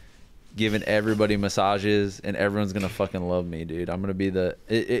giving everybody massages, and everyone's going to fucking love me, dude. I'm going to be the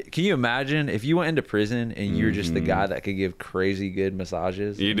can you imagine if you went into prison and you're just the guy that could give crazy good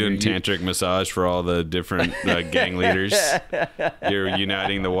massages? You're doing tantric massage for all the different gang leaders. You're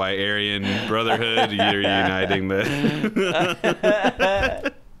uniting the White Aryan Brotherhood. You're uniting the.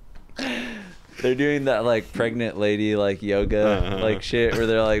 They're doing that like pregnant lady like yoga like shit where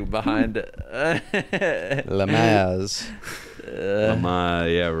they're like behind. Lamaz.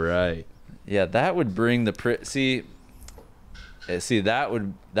 Yeah, right. Yeah, that would bring the see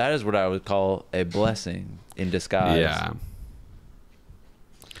that is what I would call a blessing in disguise. Yeah.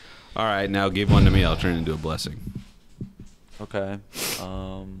 All right, now give one to me. I'll turn it into a blessing. Okay.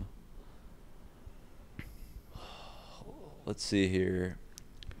 Let's see here.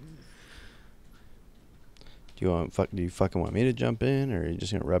 Do you fucking want me to jump in, or are you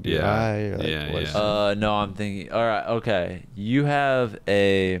just gonna rub your Yeah. eye? Or like, Yeah, what's- yeah. No, I'm thinking. All right, okay. You have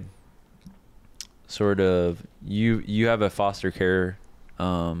a sort of you have a foster care.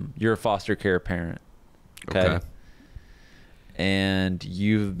 You're a foster care parent. Okay. And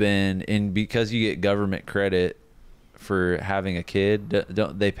you've been in because you get government credit for having a kid.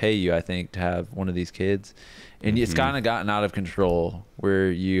 Don't they pay you? I think to have one of these kids, and it's kind of gotten out of control where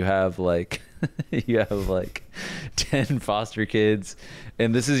you have like. You have like 10 foster kids,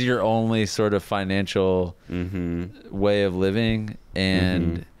 and this is your only sort of financial way of living,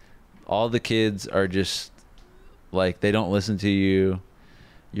 and all the kids are just like they don't listen to you.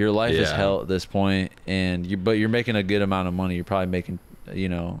 Your life is hell at this point, and but you're making a good amount of money. You're probably making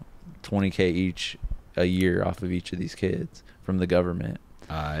 20K each a year off of each of these kids from the government.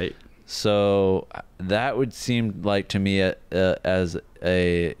 All right. So that would seem like to me as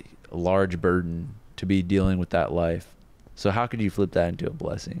a large burden to be dealing with that life. So how could you flip that into a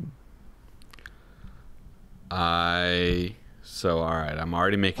blessing? All right, I'm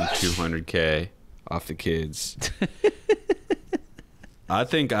already making 200K off the kids. I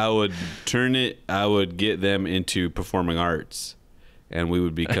think I would get them into performing arts, and we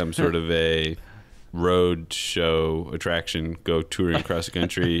would become sort of a road show attraction, go touring across the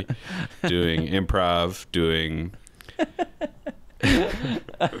country, doing improv, doing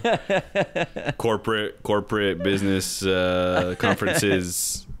corporate business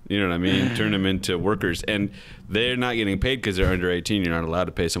conferences. You know what I mean? Turn them into workers, and they're not getting paid because they're under 18. You're not allowed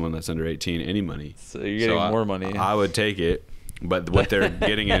to pay someone that's under 18 any money. So you're getting more money. I would take it, but what they're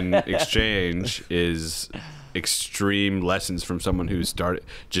getting in exchange is extreme lessons from someone who's starting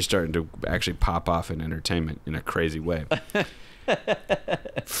to actually pop off in entertainment in a crazy way.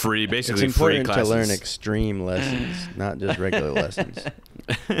 Free, basically It's free important classes. to learn extreme lessons, not just regular lessons.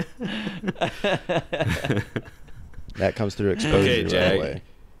 That comes through exposure Okay, right Jag. away.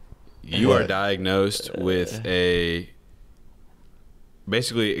 You are diagnosed with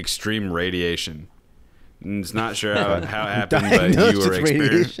basically extreme radiation. It's not sure how it happened, but Diagnosed you were with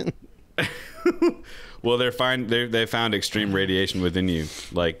experiencing. radiation. Well, they found extreme radiation within you,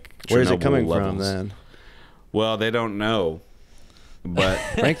 like Where's it Chernobyl coming levels. from then? Well, they don't know, but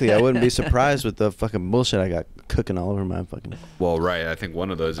Frankly, I wouldn't be surprised with the fucking bullshit I got cooking all over my fucking. well, right. I think one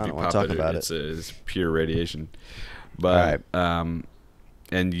of those, if I you don't wanna pop talk about it's pure radiation. But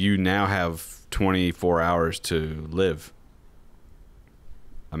and you now have 24 hours to live.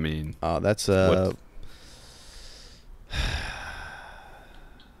 I mean, that's what-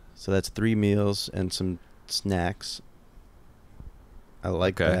 so that's 3 meals and some snacks. I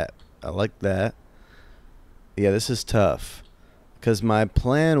like Okay. that. I like that. Yeah, this is tough. Because my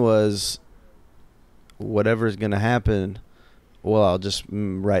plan was whatever's going to happen, well, I'll just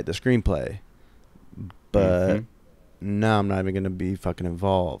write the screenplay. But Mhm. now I'm not even going to be fucking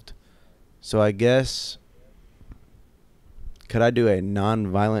involved. So I guess, could I do a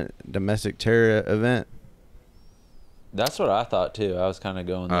non-violent domestic terror event? That's what I thought too. I was kind of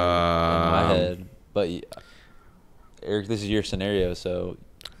going there in my head. But Eric, this is your scenario, so.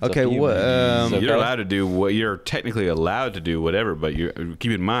 it's up Okay, to you, what, man. It's you're okay. allowed to do what you're technically allowed to do, whatever. But you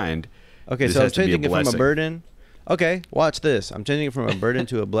keep in mind. Okay, this so I'm has to be a changing it from a blessing. burden. Okay, watch this. I'm changing it from a burden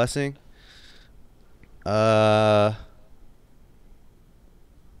to a blessing.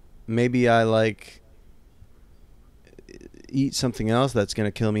 Maybe I like eat something else that's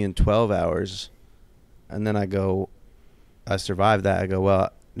gonna kill me in 12 hours, and then I survive that. I go,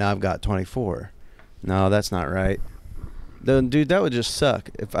 well, now I've got 24. No, that's not right. Then, dude, that would just suck.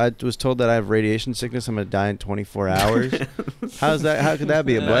 If I was told that I have radiation sickness, I'm gonna die in 24 hours. How's that? How could that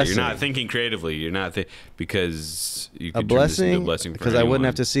be a No, blessing? you're not thinking creatively. You're not because you A could turn this into a blessing, blessing for because I wouldn't anyone.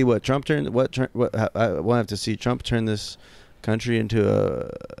 have to see what Trump turned. I won't have to see Trump turn this country into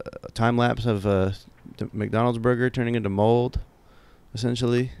a time lapse of a McDonald's burger turning into mold,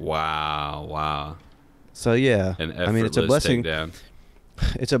 essentially. Wow. So yeah, An I mean, it's a effortless blessing. takedown.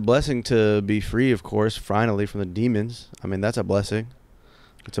 It's a blessing to be free, of course, finally from the demons. I mean, that's a blessing.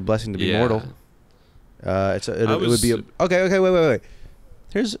 It's a blessing to be Yeah. mortal. It would was- be okay. Wait.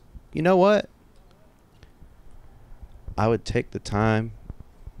 Here's, you know what? I would take the time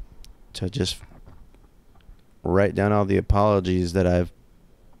to just write down all the apologies that I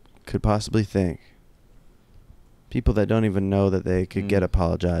could possibly think. People that don't even know that they could get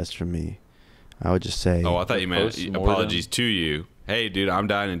apologized from me. I would just say, Oh, I thought you meant Post-mortem. apologies to you. Hey, dude, I'm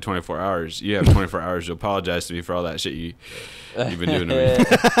dying in 24 hours. You have 24 hours to apologize to me for all that shit you've been doing to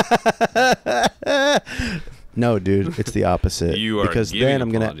me. no, dude, it's the opposite. You are because giving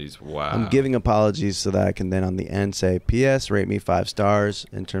then apologies. Wow. I'm giving apologies so that I can then on the end say, P.S. rate me 5 stars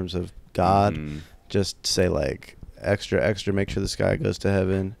in terms of God. Mhm. Just say like extra, make sure this guy goes to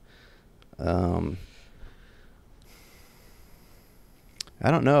heaven. I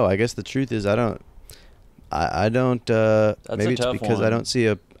don't know. I guess the truth is I don't. a Maybe it's tough because I one.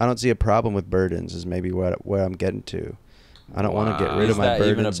 don't see a problem with burdens. Is maybe where I'm getting to. I don't want to get Wow. rid Is of my that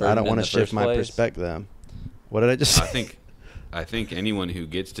even a burdens. I burden don't in want to the shift first my place? perspective. What did I just say? I think anyone who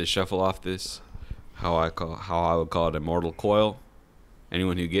gets to shuffle off this, how I would call it, a mortal coil.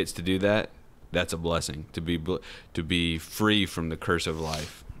 Anyone who gets to do that, that's a blessing. To be free from the curse of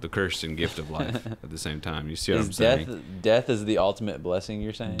life, the curse and gift of life at the same time. You see what I'm Is saying? death is the ultimate blessing,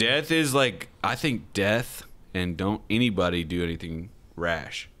 you're saying? Death is like, I think death, and don't anybody do anything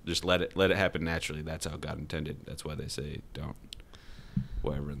rash. Just let it happen naturally. That's how God intended. That's why they say don't.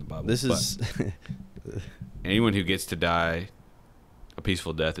 Whatever in the Bible. This But is anyone who gets to die a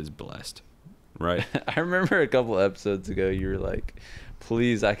peaceful death is blessed, right? I remember a couple episodes ago you were like,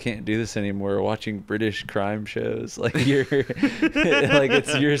 please, I can't do this anymore watching British crime shows. Like you're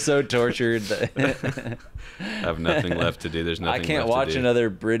you're so tortured that I have nothing left to do. There's I nothing. can't left watch to do. another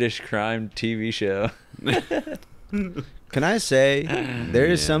British crime TV show. Can I say there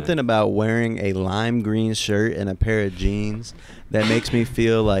is Yeah. something about wearing a lime green shirt and a pair of jeans that makes me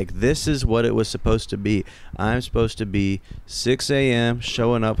feel like this is what it was supposed to be. I'm supposed to be 6 a.m.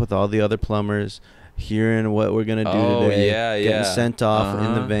 showing up with all the other plumbers, hearing what we're gonna do Oh, today, yeah, getting yeah. sent off in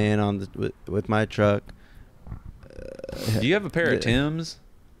the Uh-huh. van with my truck. Do you have a pair of Yeah. Timbs?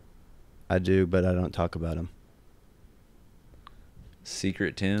 I do, but I don't talk about them.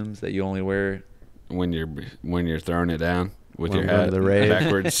 Secret Timbs that you only wear. when you're throwing it down with When your I'm going hat to the rave.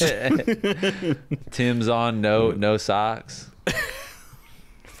 backwards. Timbs on, no socks.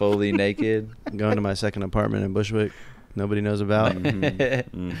 Fully naked. Going to my second apartment in Bushwick, nobody knows about.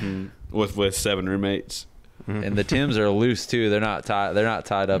 hmm With 7 roommates. And the Timbs are loose too. They're not tied. They're not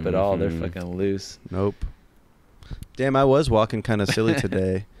tied up at all. They're Mhm. fucking loose. Nope. Damn, I was walking kind of silly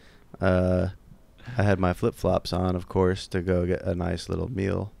today. I had my flip-flops on, of course, to go get a nice little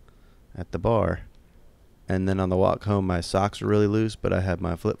meal at the bar. And then on the walk home, my socks were really loose, but I had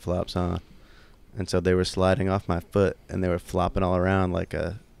my flip-flops on. And so they were sliding off my foot, and they were flopping all around like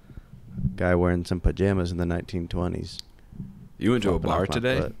a guy wearing some pajamas in the 1920s. You went to a Flopping bar off my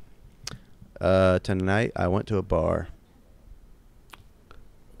today? foot. Tonight, I went to a bar.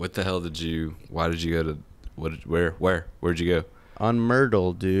 What the hell why did you go to, where'd you go? On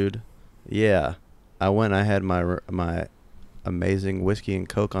Myrtle, dude. Yeah. I went, I had my amazing whiskey and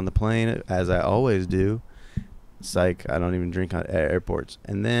Coke on the plane, as I always do. Psych, I don't even drink at airports.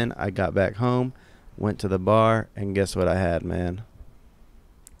 And then I got back home, went to the bar, and guess what I had, man?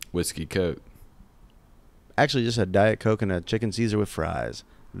 Whiskey Coke. Actually, just a Diet Coke and a chicken Caesar with fries.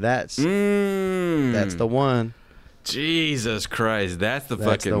 That's the one. Jesus Christ, that's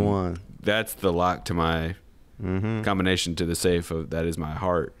the one. That's the lock to my combination to the safe. That is my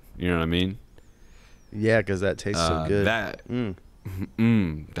heart. You know what I mean? Yeah, because that tastes so good.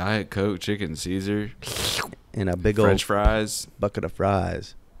 Diet Coke, chicken Caesar, and a big French old fries, bucket of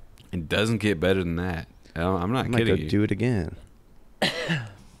fries. It doesn't get better than that. I'm not I might kidding go you. do it again. I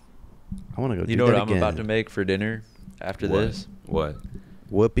want to go. You know what I'm about to make for dinner after this? What?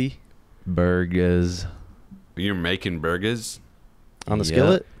 Whoopie Burgers. You're making burgers on the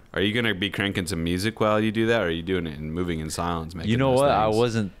skillet. Are you gonna be cranking some music while you do that, or are you doing it and moving in silence? You know what?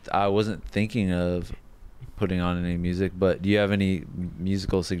 Things? I wasn't thinking of putting on any music, but do you have any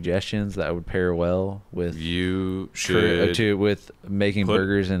musical suggestions that would pair well with you should with making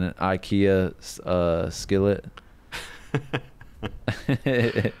burgers in an IKEA skillet?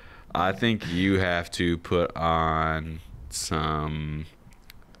 I think you have to put on the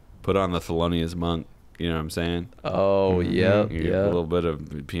Thelonious Monk. You know what I'm saying? Oh, yeah. A little bit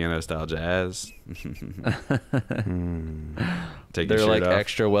of piano style jazz. Take They're your shirt like off.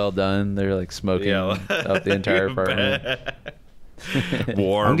 extra well done. They're like smoking up the entire apartment.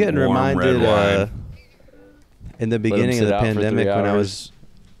 I'm getting reminded in the beginning of the pandemic when I was.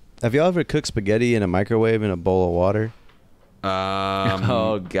 Have y'all ever cooked spaghetti in a microwave in a bowl of water?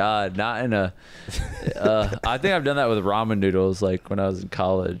 Oh God, not in a. I think I've done that with ramen noodles, like when I was in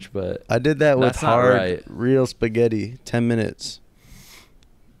college. But I did that with that's not hard, right. real spaghetti. 10 minutes.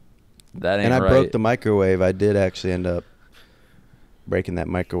 That ain't and I right. broke the microwave. I did actually end up breaking that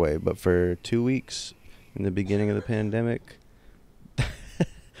microwave, but for 2 weeks in the beginning of the pandemic,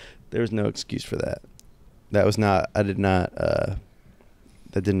 there was no excuse for that. That was not. I did not. That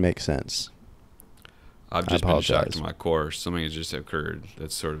didn't make sense. I've just been shocked to my core. Something has just occurred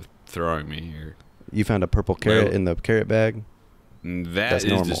that's sort of throwing me here. You found a purple carrot in the carrot bag? That's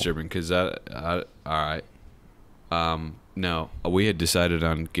normal. Disturbing because all right. No, we had decided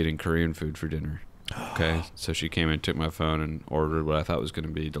on getting Korean food for dinner. Okay, so she came and took my phone and ordered what I thought was going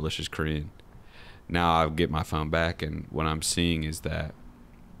to be delicious Korean. Now I get my phone back, and what I'm seeing is that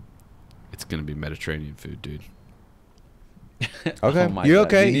it's going to be Mediterranean food, dude. Okay, Oh you're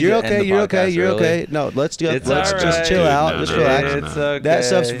God. okay. You're okay. You're okay. podcast You're early. okay. No, let's It's just alright. chill out. No, Just no, relax. no, no. It's okay. That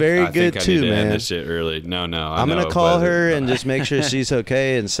stuff's very I good think I too, need to end man. this shit early. No, I'm gonna call her and just make sure she's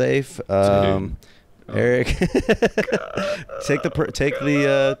okay and safe. Eric, take the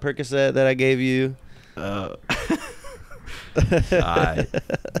Percocet that I gave you.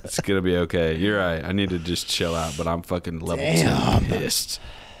 It's gonna be okay. You're right. I need to just chill out, but I'm fucking level 2 pissed.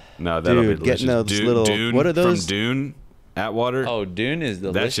 No, that'll Dude, be delicious. getting those little. Dune What are those? from Dune? Atwater. Oh, Dune is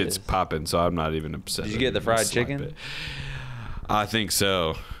delicious. That shit's popping, so I'm not even upset. Did you get the fried chicken? I think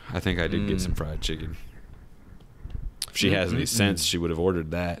so. I think I did get some fried chicken. If she has any sense, she would have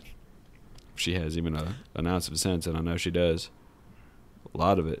ordered that. If she has even an ounce of sense, and I know she does. A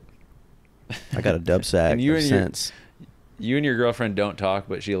lot of it. I got a dub sack And you of and sense. You and your girlfriend don't talk,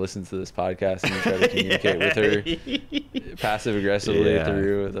 but she listens to this podcast and you try to communicate with her passive aggressively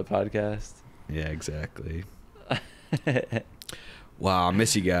through the podcast. Yeah, exactly. Wow, I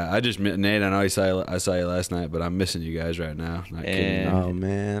miss you guys. Nate, I know I saw you last night, but I'm missing you guys right now. Not kidding. Oh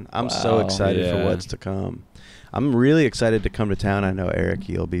man, I'm so excited for what's to come. I'm really excited to come to town. I know Eric,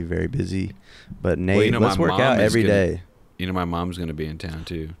 you'll be very busy, but Nate, let's work out every day. You know, my mom's gonna be in town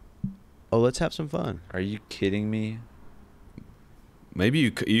too. Oh, let's have some fun. Are you kidding me?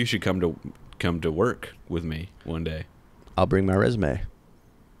 Maybe you should come to work with me one day. I'll bring my resume.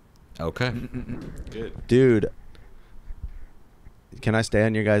 Okay. Good. Dude, can I stay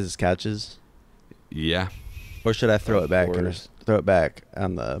on your guys' couches? Yeah. Or should I throw it back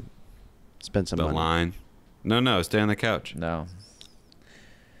on the spend some money? Line. No, stay on the couch. No.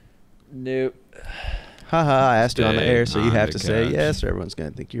 Nope. Haha, I asked you on the air, so you on have the to say couch. yes, or everyone's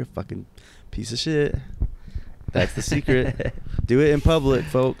going to think you're a fucking piece of shit. That's the secret. Do it in public,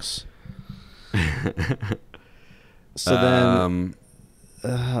 folks. So then...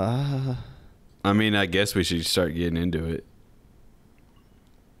 I mean, I guess we should start getting into it.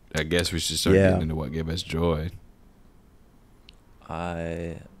 I guess we should start getting into what gave us joy.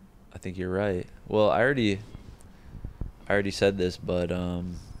 I think you're right. Well, I already said this, but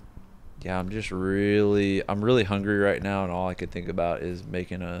yeah, I'm really hungry right now, and all I could think about is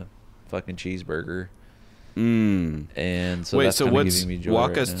making a fucking cheeseburger. And so wait, that's so kinda giving me joy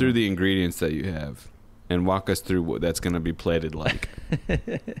walk right us now. through the ingredients that you have and walk us through what that's going to be plated like.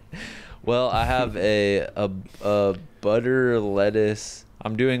 Well, I have a butter lettuce.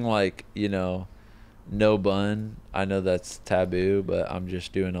 I'm doing like, no bun. I know that's taboo, but I'm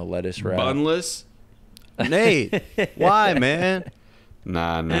just doing a lettuce wrap. Bunless? Nate, why, man?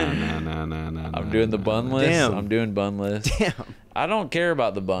 Nah. I'm doing the bunless. Damn. I'm doing bunless. Damn. I don't care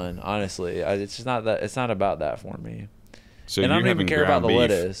about the bun, honestly. It's just not that. It's not about that for me. So And I you're don't even having care about ground the beef.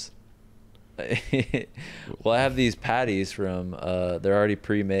 lettuce. Well, I have these patties from. They're already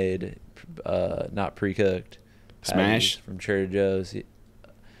pre-made, not pre-cooked. Smash? From Trader Joe's,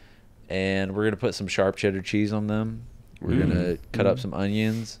 and we're gonna put some sharp cheddar cheese on them. We're gonna cut up some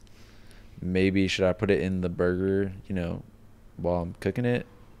onions. Maybe should I put it in the burger? While I'm cooking it.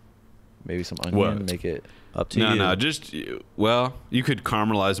 Maybe some onion. What? Make it. Up to you. No, just, well, you could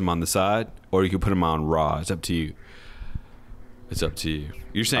caramelize them on the side, or you could put them on raw. It's up to you. It's up to you.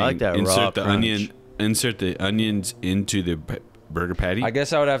 You're saying like that raw insert the crunch. insert the onions into the burger patty? I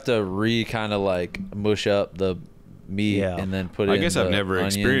guess I would have to kind of like mush up the meat Yeah. and then put it. I guess in I've the never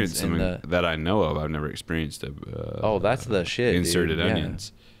onions experienced and something that I know of. I've never experienced Oh, that's the shit, inserted dude. Yeah.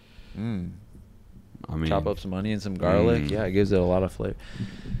 onions. I mean, Chop up some onions, some garlic. Yeah, it gives it a lot of flavor.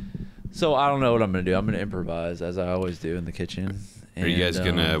 So I don't know what I'm gonna do. I'm gonna improvise as I always do in the kitchen. Are you guys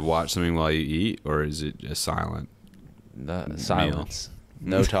gonna um, watch something while you eat, or is it just silent? silence?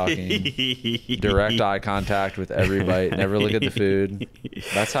 No talking. Direct eye contact with every bite. Never look at the food.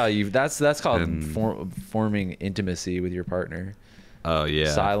 That's how you. That's called forming intimacy with your partner. Oh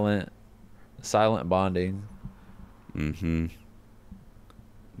yeah. Silent bonding. Mm-hmm.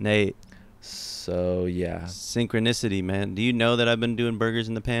 Nate, So yeah. synchronicity, man. Do you know that I've been doing burgers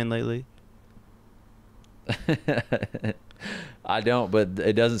in the pan lately? I don't, but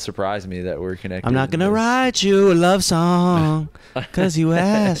it doesn't surprise me that we're connected. I'm not in gonna this. write you a love song, 'cause you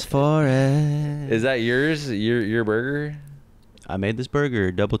asked for it. Is that yours? Your burger? I made this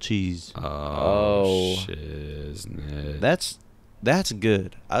burger, double cheese. Oh. Shiznit. That's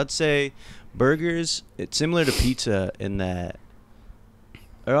good. I'd say burgers, it's similar to pizza in that,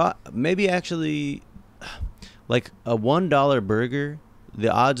 or maybe actually, like a $1 burger, the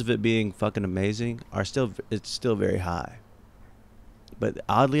odds of it being fucking amazing it's still very high. But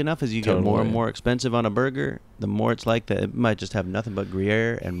oddly enough, as you get more and Totally. more expensive on a burger, the more it's like that it might just have nothing but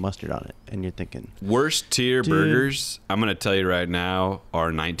Gruyere and mustard on it, and you're thinking, Worst tier Dude. burgers, I'm gonna tell you right now,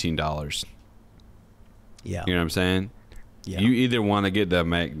 are $19. yeah, You know what I'm saying? yeah, You either want to get the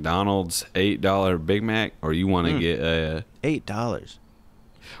McDonald's $8 Big Mac, or you want to get a $8.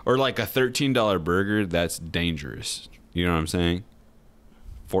 or like a $13 burger. That's dangerous. You know what I'm saying?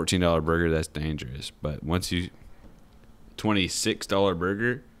 $14 burger, that's dangerous. But once you $26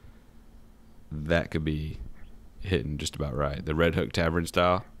 burger, that could be hitting just about right. The Red Hook Tavern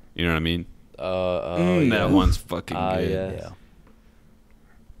style. You know what I mean? That one's fucking good. Yeah. Yeah.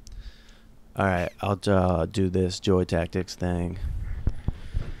 All right, I'll do this Joy Tactics thing.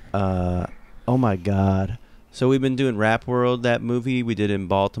 Oh my God! So we've been doing Rap World, that movie we did in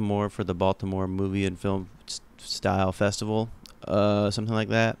Baltimore for the Baltimore Movie and Film Style Festival, something like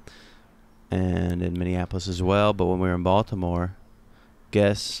that, and in Minneapolis as well. But when we were in Baltimore,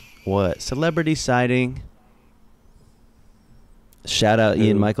 guess what? Celebrity sighting. Shout out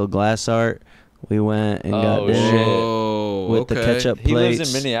Ian Michael Glassart. We went and got Oh, dinner shit. Oh, with the ketchup He plates.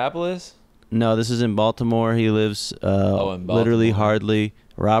 lives in Minneapolis. No, this is in Baltimore. He lives in literally Baltimore. hardly.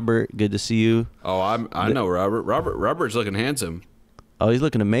 Robert, good to see you. Oh, I know Robert. Robert's looking handsome. Oh, he's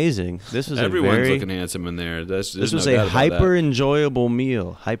looking amazing. This was Everyone's looking handsome in there. There's This no was doubt a about that. hyper enjoyable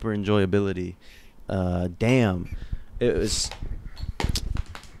meal. Hyper enjoyability. Damn, it was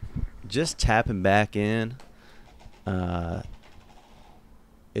just tapping back in.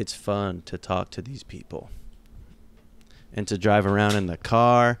 It's fun to talk to these people and to drive around in the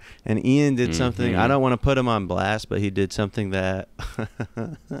car. And Ian did something. I don't want to put him on blast, but he did something that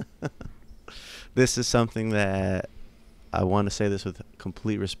this is something that I want to say this with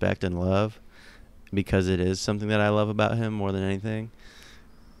complete respect and love, because it is something that I love about him more than anything,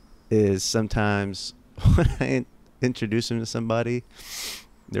 is sometimes when I introduce him to somebody,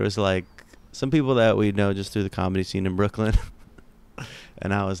 there was like some people that we know just through the comedy scene in Brooklyn.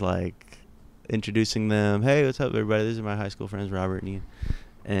 And I was like introducing them, hey, what's up, everybody? These are my high school friends, Robert and Ian.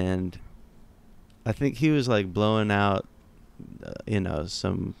 And I think he was like blowing out,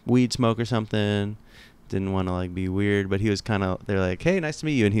 some weed smoke or something. Didn't want to like be weird, but he was kind of, they're like, hey, nice to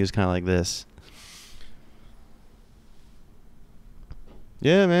meet you. And he was kind of like this.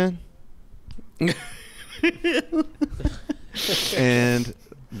 Yeah, man. And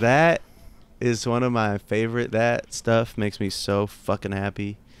that is one of my favorite. That stuff makes me so fucking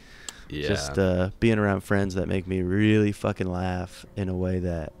happy. Yeah. Just being around friends that make me really fucking laugh in a way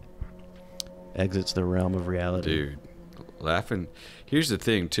that exits the realm of reality. Dude, laughing. Here's the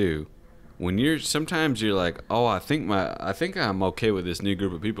thing too. When sometimes you're like, oh, I think I'm okay with this new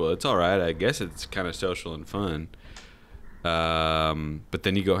group of people. It's all right. I guess it's kind of social and fun. But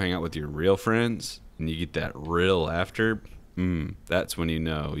then you go hang out with your real friends and you get that real laughter. That's when you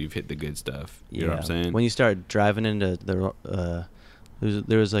know you've hit the good stuff. You know what I'm saying? When you start driving into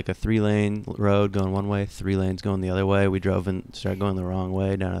there was like a 3-lane road going one way, 3 lanes going the other way. We drove and started going the wrong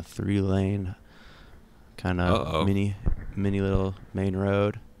way down a 3-lane kind of mini little main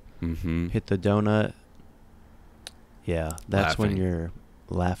road. Mm-hmm. Hit the donut. Yeah, that's when Laughing. you're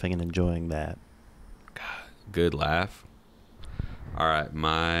laughing and enjoying that. Good laugh. All right,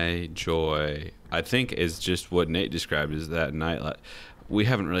 my joy, I think, is just what Nate described as that night. We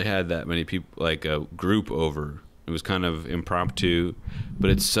haven't really had that many people, like a group over. It was kind of impromptu, but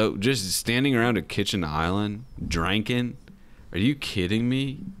it's so just standing around a kitchen island, drinking. Are you kidding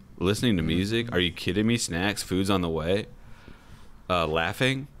me? Listening to music. Are you kidding me? Snacks, food's on the way.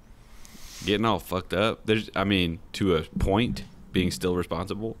 Laughing, getting all fucked up. To a point, being still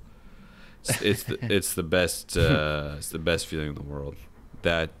responsible. It's the best. It's the best feeling in the world.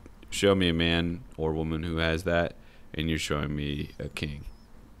 That show me a man or woman who has that, and you're showing me a king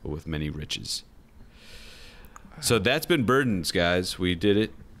with many riches. So that's been Burdens, guys. We did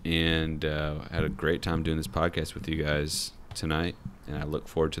it, and had a great time doing this podcast with you guys tonight, and I look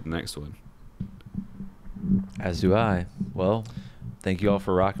forward to the next one. As do I. Well, thank you all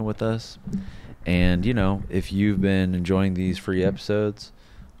for rocking with us. And, if you've been enjoying these free episodes,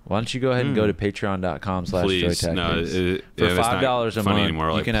 why don't you go ahead and go to patreon.com/joytactics. No, for $5 a month,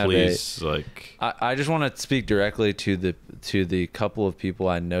 anymore. you can have please, I just want to speak directly to the couple of people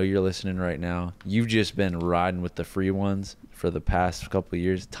I know you're listening right now. You've just been riding with the free ones for the past couple of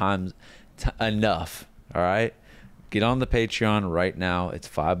years. Enough. All right, get on the Patreon right now. It's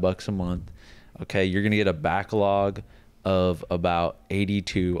 $5 a month. Okay, you're gonna get a backlog of about 80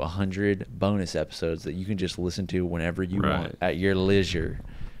 to 100 bonus episodes that you can just listen to whenever you want at your leisure.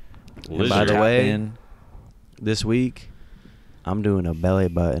 And by the way, this week I'm doing a belly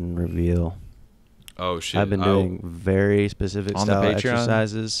button reveal. Oh shit! I've been doing very specific on the style Patreon?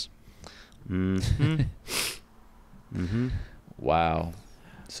 exercises. Mm-hmm. Mm-hmm. Wow.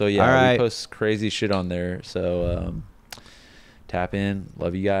 So yeah, All right. we post crazy shit on there. So tap in.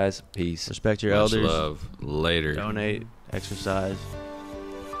 Love you guys. Peace. Respect your Much elders. love. Later. Donate. Exercise.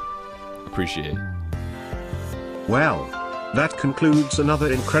 Appreciate. Well, that concludes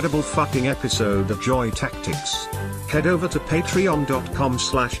another incredible fucking episode of Joy Tactics. Head over to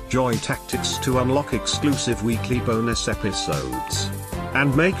patreon.com/joytactics to unlock exclusive weekly bonus episodes.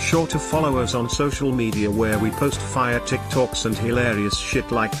 And make sure to follow us on social media where we post fire TikToks and hilarious shit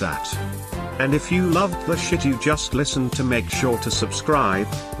like that. And if you loved the shit you just listened to, make sure to subscribe,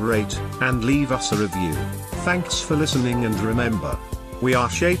 rate, and leave us a review. Thanks for listening, and remember, we are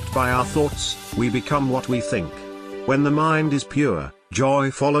shaped by our thoughts, we become what we think. When the mind is pure,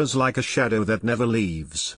 joy follows like a shadow that never leaves.